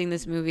forward to seeing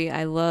this movie.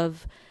 I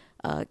love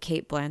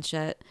Cate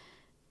Blanchett,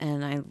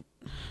 and I'm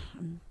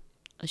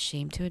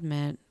ashamed to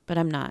admit, but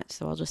I'm not,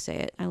 so I'll just say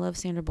it. I love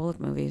Sandra Bullock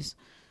movies.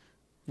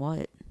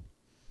 What?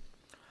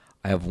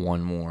 I have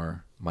one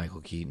more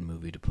Michael Keaton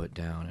movie to put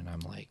down, and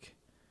I'm like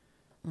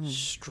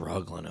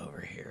struggling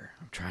over here.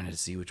 I'm trying to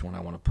see which one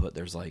I want to put.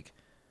 There's like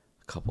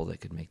a couple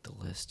that could make the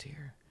list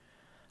here.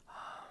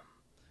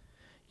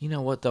 You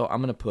know what, though?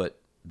 I'm going to put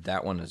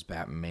that one as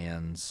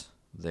Batman's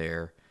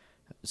there.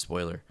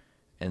 Spoiler.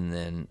 And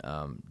then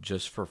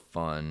just for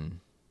fun,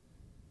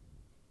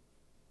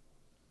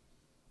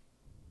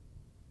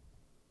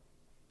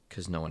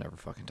 because no one ever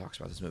fucking talks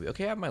about this movie.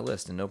 Okay, I have my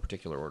list in no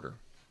particular order.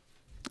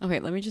 Okay,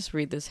 let me just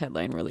read this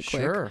headline really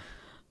quick. Sure.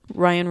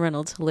 Ryan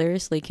Reynolds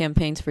hilariously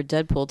campaigns for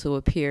Deadpool to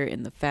appear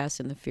in the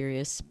Fast and the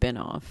Furious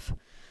spin-off.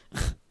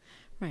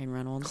 Ryan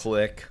Reynolds.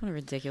 Click. What a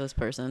ridiculous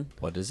person.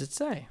 What does it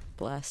say?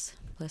 Bless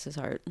his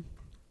heart.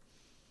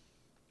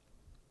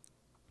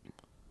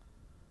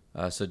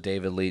 So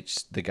David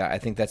Leitch, the guy, I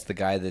think that's the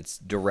guy that's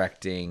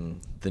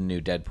directing the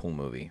new Deadpool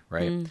movie,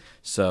 right?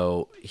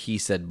 So he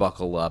said,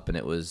 buckle up, and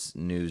it was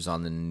news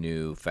on the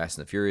new Fast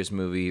and the Furious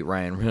movie.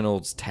 Ryan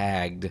Reynolds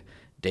tagged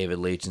David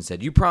Leitch and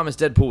said, you promised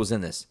Deadpool was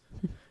in this.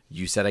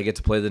 You said I get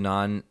to play the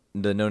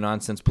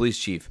no-nonsense police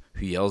chief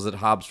who yells at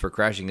Hobbs for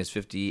crashing his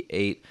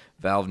 58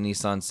 Valve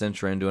Nissan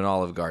Sentra into an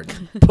Olive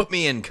Garden. Put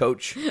me in,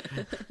 coach.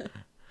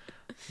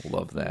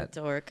 Love that.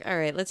 Dork. All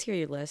right, let's hear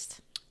your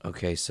list.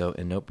 Okay, so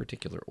in no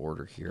particular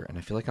order here, and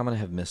I feel like I'm going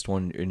to have missed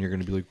one, and you're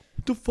going to be like,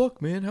 what the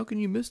fuck, man? How can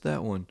you miss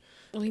that one?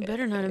 Well, you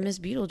better not have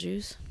missed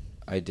Beetlejuice.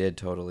 I did,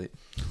 totally.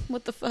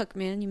 What the fuck,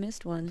 man? You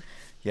missed one.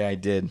 Yeah, I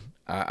did.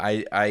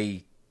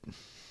 I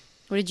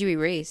What did you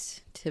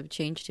erase to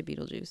change to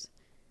Beetlejuice?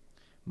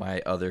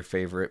 My other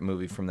favorite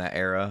movie from that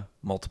era,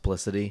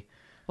 Multiplicity.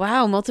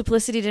 Wow,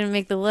 Multiplicity didn't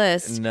make the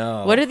list.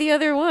 No. What are the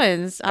other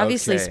ones?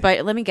 Obviously,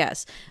 Okay. let me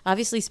guess.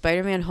 Obviously,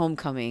 Spider-Man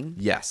Homecoming.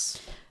 Yes.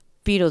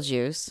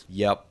 Beetlejuice.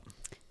 Yep.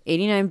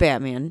 89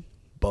 Batman.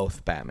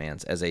 Both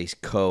Batmans as a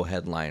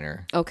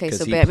co-headliner. Okay, 'Cause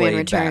so he Batman played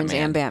Returns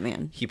and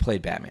Batman. He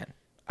played Batman.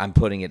 I'm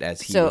putting it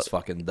as he was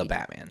fucking the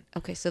Batman.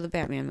 Okay, so the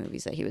Batman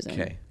movies that he was in.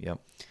 Okay, yep.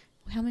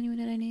 How many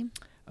did I name?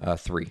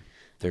 3.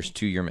 There's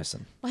 2 you're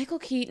missing. Michael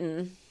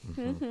Keaton.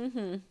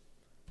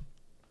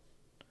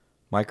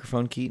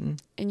 Microphone Keaton.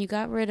 And you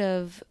got rid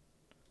of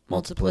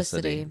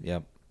Multiplicity.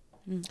 Yep.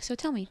 So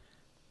tell me.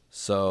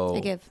 So I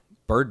give.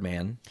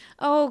 Birdman.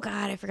 Oh,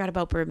 God, I forgot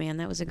about Birdman.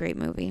 That was a great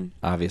movie.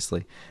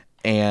 Obviously.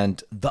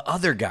 And The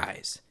Other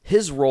Guys.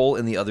 His role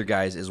in The Other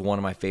Guys is one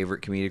of my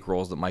favorite comedic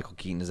roles that Michael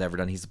Keaton has ever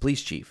done. He's the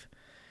police chief.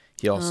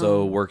 He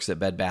also works at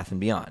Bed Bath &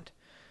 Beyond.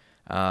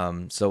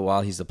 So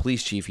while he's the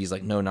police chief, he's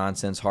like no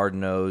nonsense, hard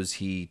nose.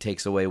 He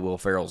takes away Will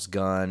Ferrell's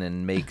gun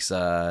and makes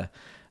I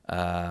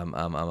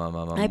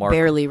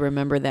barely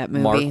remember that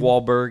movie. Mark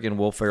Wahlberg and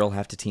Will Ferrell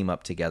have to team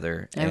up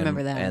together. I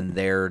remember that. And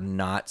they're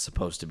not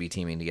supposed to be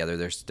teaming together.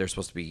 They're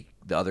supposed to be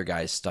the other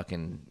guys stuck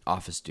in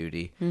office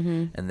duty,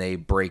 and they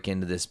break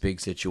into this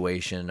big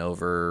situation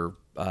over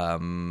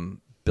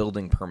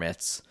building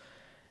permits.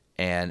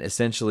 And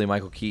essentially,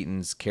 Michael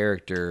Keaton's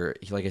character,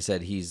 like I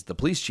said, he's the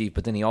police chief,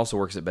 but then he also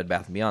works at Bed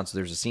Bath & Beyond. So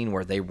there's a scene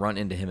where they run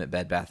into him at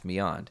Bed Bath &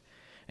 Beyond,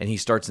 and he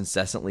starts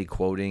incessantly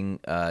quoting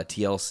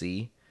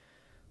TLC.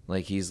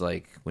 Like, he's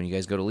like, when you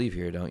guys go to leave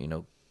here,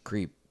 don't,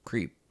 creep.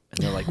 And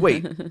they're like,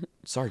 wait,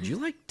 Sarge, you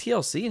like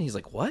TLC? And he's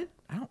like, what?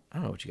 I don't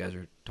know what you guys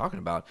are talking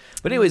about.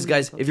 But anyways,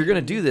 guys, if you're going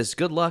to do this,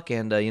 good luck.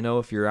 And,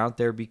 if you're out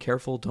there, be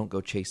careful. Don't go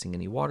chasing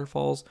any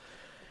waterfalls.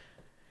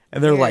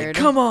 And they're like,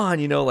 come on,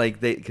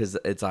 because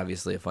it's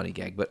obviously a funny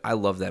gag. But I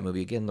love that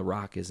movie. Again, The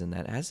Rock is in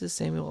that, as is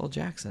Samuel L.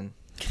 Jackson,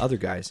 other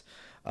guys.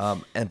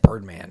 And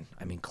Birdman,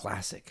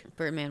 classic.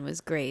 Birdman was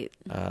great.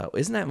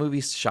 Isn't that movie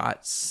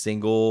shot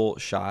single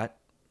shot?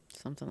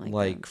 Something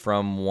like that.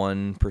 From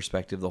one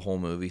perspective, the whole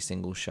movie,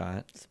 single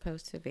shot. It's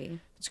supposed to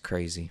be. It's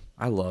crazy.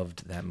 I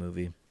loved that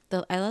movie.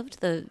 I loved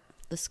the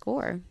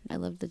score. I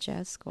loved the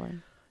jazz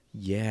score.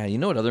 Yeah. You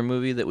know what other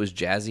movie that was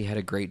jazzy had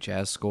a great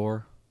jazz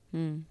score?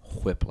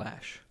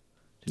 Whiplash.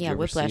 Did you ever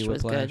Whiplash see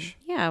was good. Whiplash?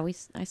 Yeah,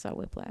 I saw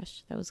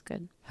Whiplash. That was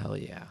good. Hell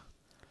yeah.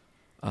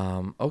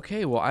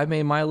 Okay, well, I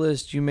made my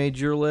list. You made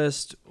your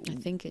list. I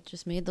think it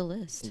just made the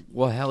list.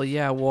 Well, hell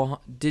yeah.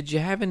 Well, did you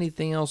have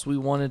anything else we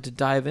wanted to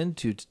dive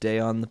into today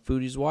on the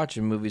Foodies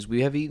Watching Movies?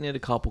 We have eaten at a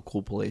couple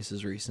cool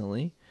places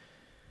recently.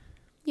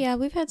 Yeah,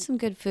 we've had some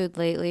good food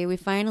lately. We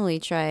finally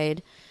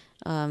tried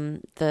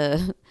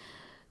the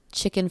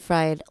chicken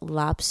fried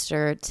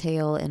lobster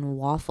tail and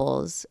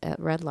waffles at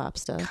Red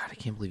Lobster. God, I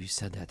can't believe you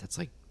said that. That's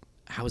like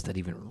how is that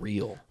even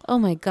real? Oh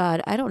my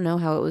God, I don't know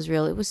how it was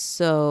real. It was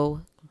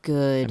so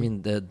good. I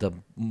mean, the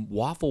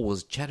waffle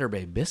was Cheddar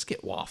Bay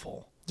biscuit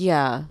waffle.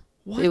 Yeah.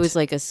 What? It was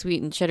like a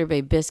sweetened Cheddar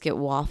Bay biscuit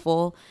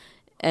waffle.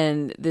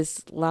 And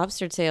this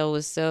lobster tail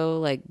was so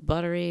like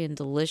buttery and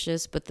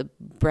delicious, but the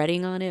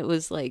breading on it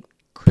was like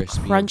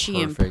crispy,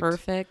 crunchy and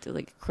perfect,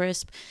 like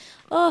crisp.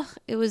 Oh,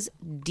 it was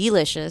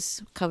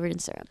delicious, covered in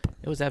syrup.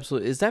 It was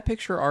absolutely. Is that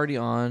picture already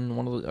on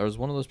one of the, or is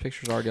one of those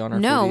pictures already on our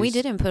No, foodies? we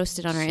didn't post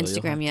it on our So you'll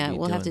Instagram have to yet. be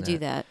We'll have to doing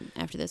do that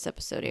after this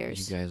episode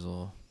airs. You guys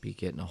will be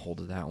getting a hold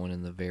of that one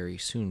in the very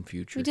soon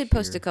future. We did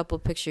post a couple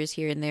pictures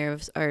here and there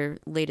of our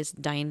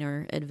latest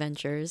diner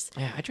adventures.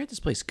 Yeah, I tried this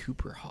place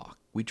Cooper Hawk.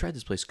 We tried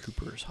this place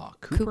Cooper's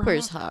Hawk.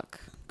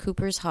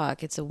 Cooper's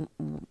Hawk. It's a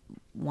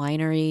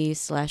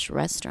winery /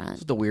 restaurant. This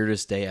is the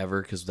weirdest day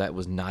ever because that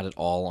was not at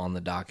all on the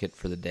docket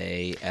for the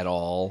day at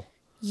all.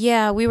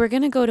 Yeah, we were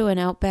going to go to an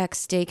Outback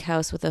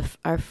Steakhouse with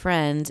our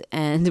friend,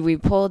 and we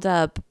pulled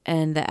up,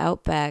 and the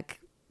Outback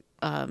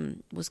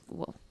was...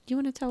 Well, do you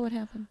want to tell what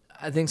happened?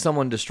 I think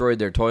someone destroyed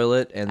their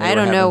toilet, and they I were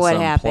don't having know what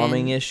some happened.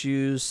 plumbing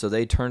issues, so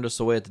they turned us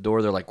away at the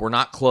door. They're like, we're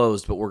not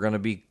closed, but we're going to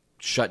be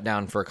shut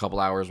down for a couple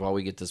hours while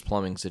we get this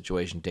plumbing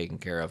situation taken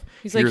care of.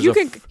 He's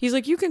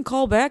like, you can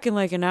call back in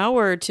like an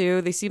hour or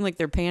two. They seem like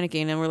they're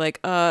panicking, and we're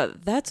like,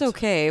 that's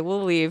okay.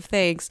 We'll leave.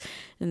 Thanks.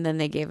 And then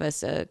they gave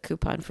us a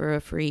coupon for a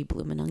free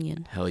Bloomin'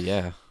 Onion. Hell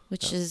yeah.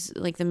 Which is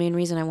like the main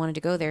reason I wanted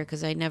to go there,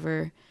 because I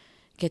never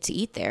get to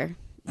eat there.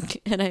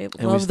 And I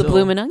love the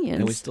Bloomin' Onions.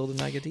 And we still did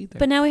not get to eat there.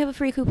 But now we have a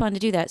free coupon to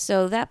do that.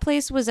 So that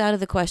place was out of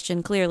the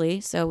question, clearly.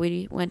 So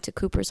we went to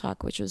Cooper's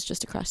Hawk, which was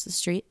just across the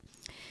street.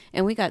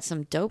 And we got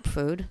some dope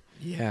food.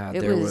 Yeah, it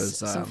there was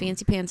some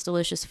fancy pants,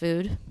 delicious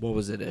food. What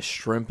was it? A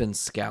shrimp and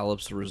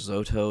scallops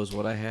risotto is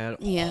what I had.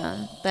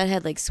 Yeah, that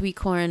had like sweet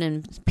corn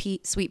and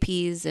sweet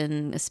peas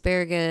and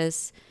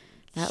asparagus.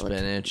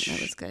 Spinach.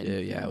 That was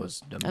good. Yeah, it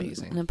was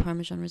amazing. And a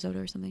Parmesan risotto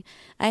or something.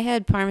 I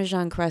had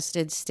Parmesan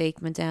crusted steak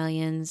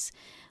medallions,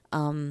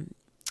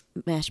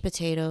 mashed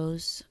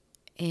potatoes,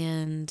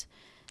 and...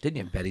 Didn't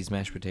you have Betty's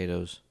mashed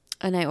potatoes?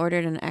 And I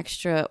ordered an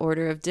extra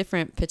order of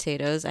different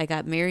potatoes. I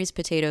got Mary's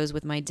potatoes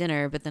with my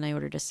dinner, but then I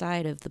ordered a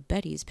side of the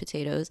Betty's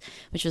potatoes,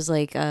 which was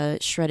like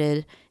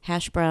shredded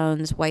hash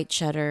browns, white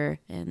cheddar,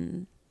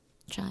 and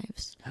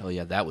chives. Hell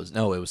yeah, it was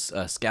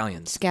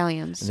scallions.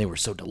 Scallions. And they were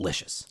so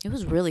delicious. It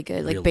was really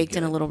good, like baked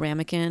in a little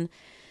ramekin,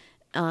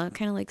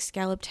 kind of like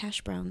scalloped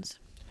hash browns.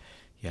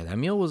 Yeah, that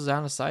meal was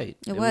out of sight.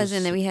 It was,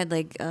 and then we had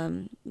like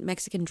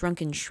Mexican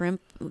drunken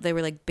shrimp. They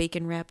were like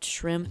bacon wrapped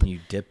shrimp. And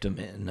you dipped them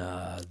in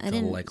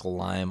like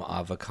lime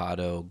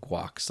avocado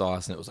guac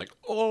sauce, and it was like,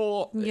 it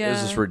was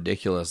just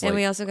ridiculous. And like,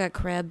 we also got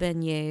crab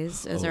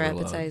beignets as our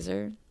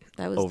appetizer.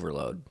 That was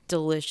overload,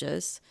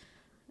 delicious.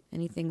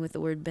 Anything with the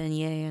word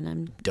beignet, and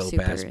I'm dope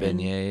super ass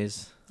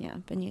beignets. Yeah,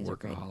 beignets are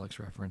great. Workaholics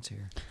reference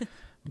here.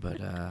 But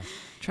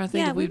trying to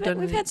think if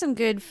we've had some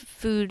good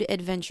food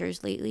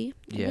adventures lately.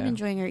 Yeah. I've been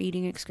enjoying our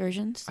eating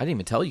excursions. I didn't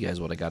even tell you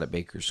guys what I got at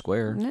Baker's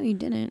Square. No, you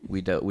didn't.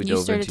 We dove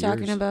started into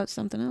talking yours. about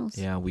something else.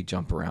 Yeah, we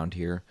jump around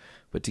here.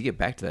 But to get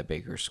back to that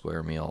Baker's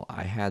Square meal,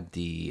 I had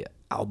the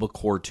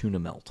albacore tuna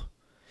melt.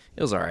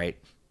 It was all right.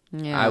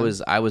 Yeah. I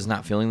was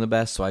not feeling the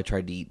best, so I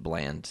tried to eat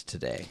bland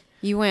today.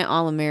 You went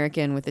all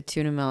American with the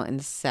tuna melt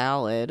and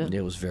salad.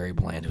 It was very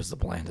bland. It was the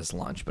blandest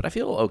lunch, but I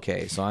feel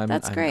okay. So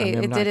That's great.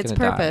 I'm it not did its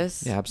gonna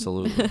purpose. Die. Yeah,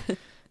 absolutely.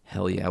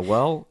 Hell yeah.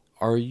 Well,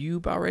 are you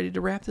about ready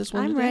to wrap this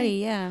one I'm today? ready,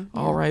 yeah.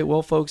 All right.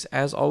 Well, folks,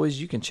 as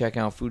always, you can check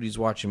out Foodies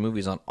Watching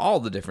Movies on all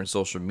the different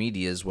social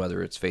medias,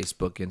 whether it's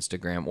Facebook,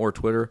 Instagram, or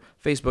Twitter.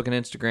 Facebook and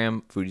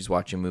Instagram, Foodies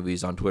Watching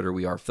Movies. On Twitter,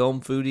 we are Film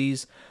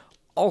Foodies.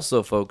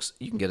 Also, folks,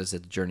 you can get us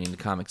at the Journey into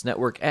Comics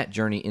Network at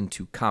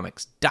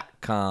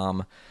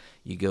journeyintocomics.com.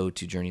 You go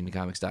to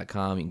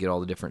journeyintocomics.com. You can get all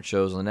the different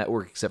shows on the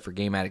network except for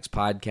Game Addicts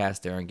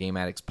Podcast. They're on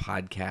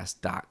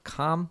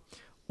gameaddictspodcast.com.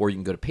 Or you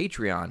can go to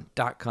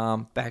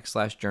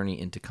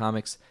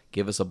patreon.com/journeyintocomics.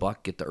 Give us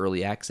 $1, get the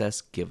early access.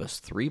 Give us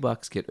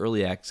 $3, get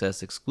early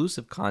access,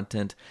 exclusive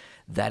content.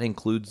 That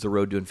includes the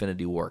Road to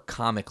Infinity War,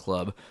 Comic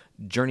Club,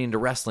 Journey into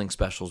Wrestling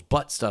specials,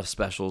 Butt Stuff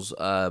specials,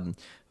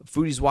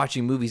 Foodies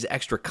Watching Movies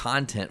extra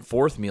content,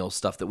 fourth meal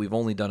stuff that we've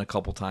only done a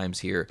couple times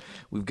here.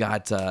 We've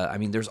got,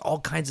 there's all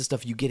kinds of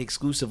stuff you get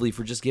exclusively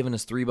for just giving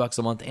us $3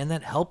 a month, and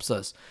that helps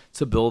us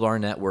to build our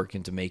network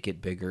and to make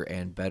it bigger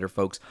and better,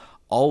 folks.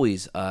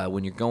 Always,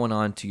 when you're going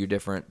on to your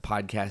different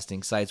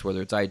podcasting sites,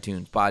 whether it's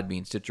iTunes,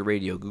 Podbean, Stitcher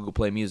Radio, Google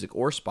Play Music,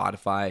 or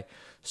Spotify,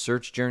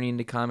 search Journey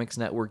into Comics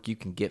Network. You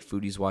can get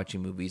Foodies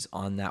Watching Movies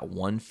on that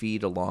one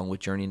feed, along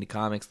with Journey into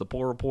Comics, The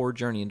Poor Report,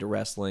 Journey into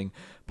Wrestling,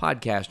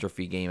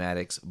 Podcastrophe, Game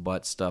Addicts,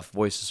 Butt Stuff,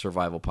 Voice of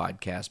Survival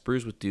Podcast,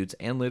 Brews with Dudes,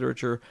 and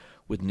Literature,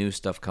 with new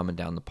stuff coming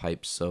down the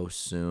pipe so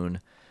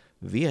soon.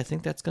 V, I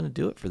think that's going to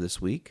do it for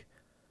this week.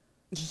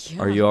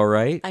 Yeah. Are you all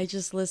right? I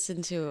just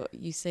listened to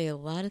you say a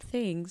lot of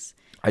things.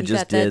 I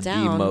just did the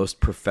most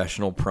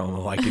professional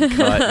promo I could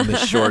cut in the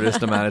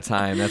shortest amount of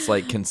time. That's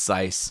like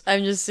concise.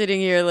 I'm just sitting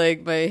here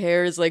like my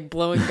hair is like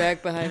blowing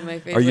back behind my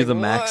face. Are you like, the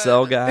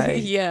Maxell guy?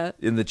 Yeah.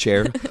 In the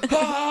chair?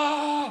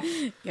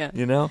 Yeah.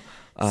 You know?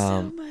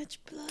 So much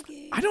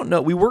plugging. I don't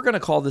know. We were going to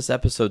call this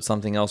episode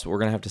something else, but we're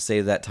going to have to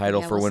save that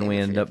title for when we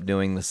end up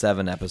doing the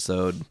 7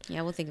 episode.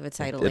 Yeah, we'll think of a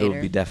title later.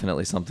 It'll be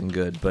definitely something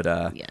good. But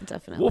yeah,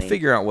 definitely. We'll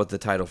figure out what the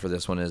title for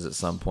this one is at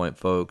some point,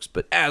 folks.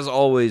 But as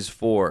always,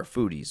 for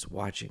Foodies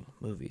Watching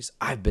Movies,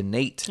 I've been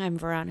Nate. I'm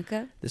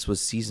Veronica. This was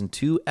Season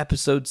 2,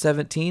 Episode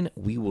 17.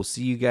 We will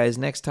see you guys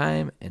next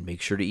time, and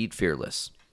make sure to eat fearless.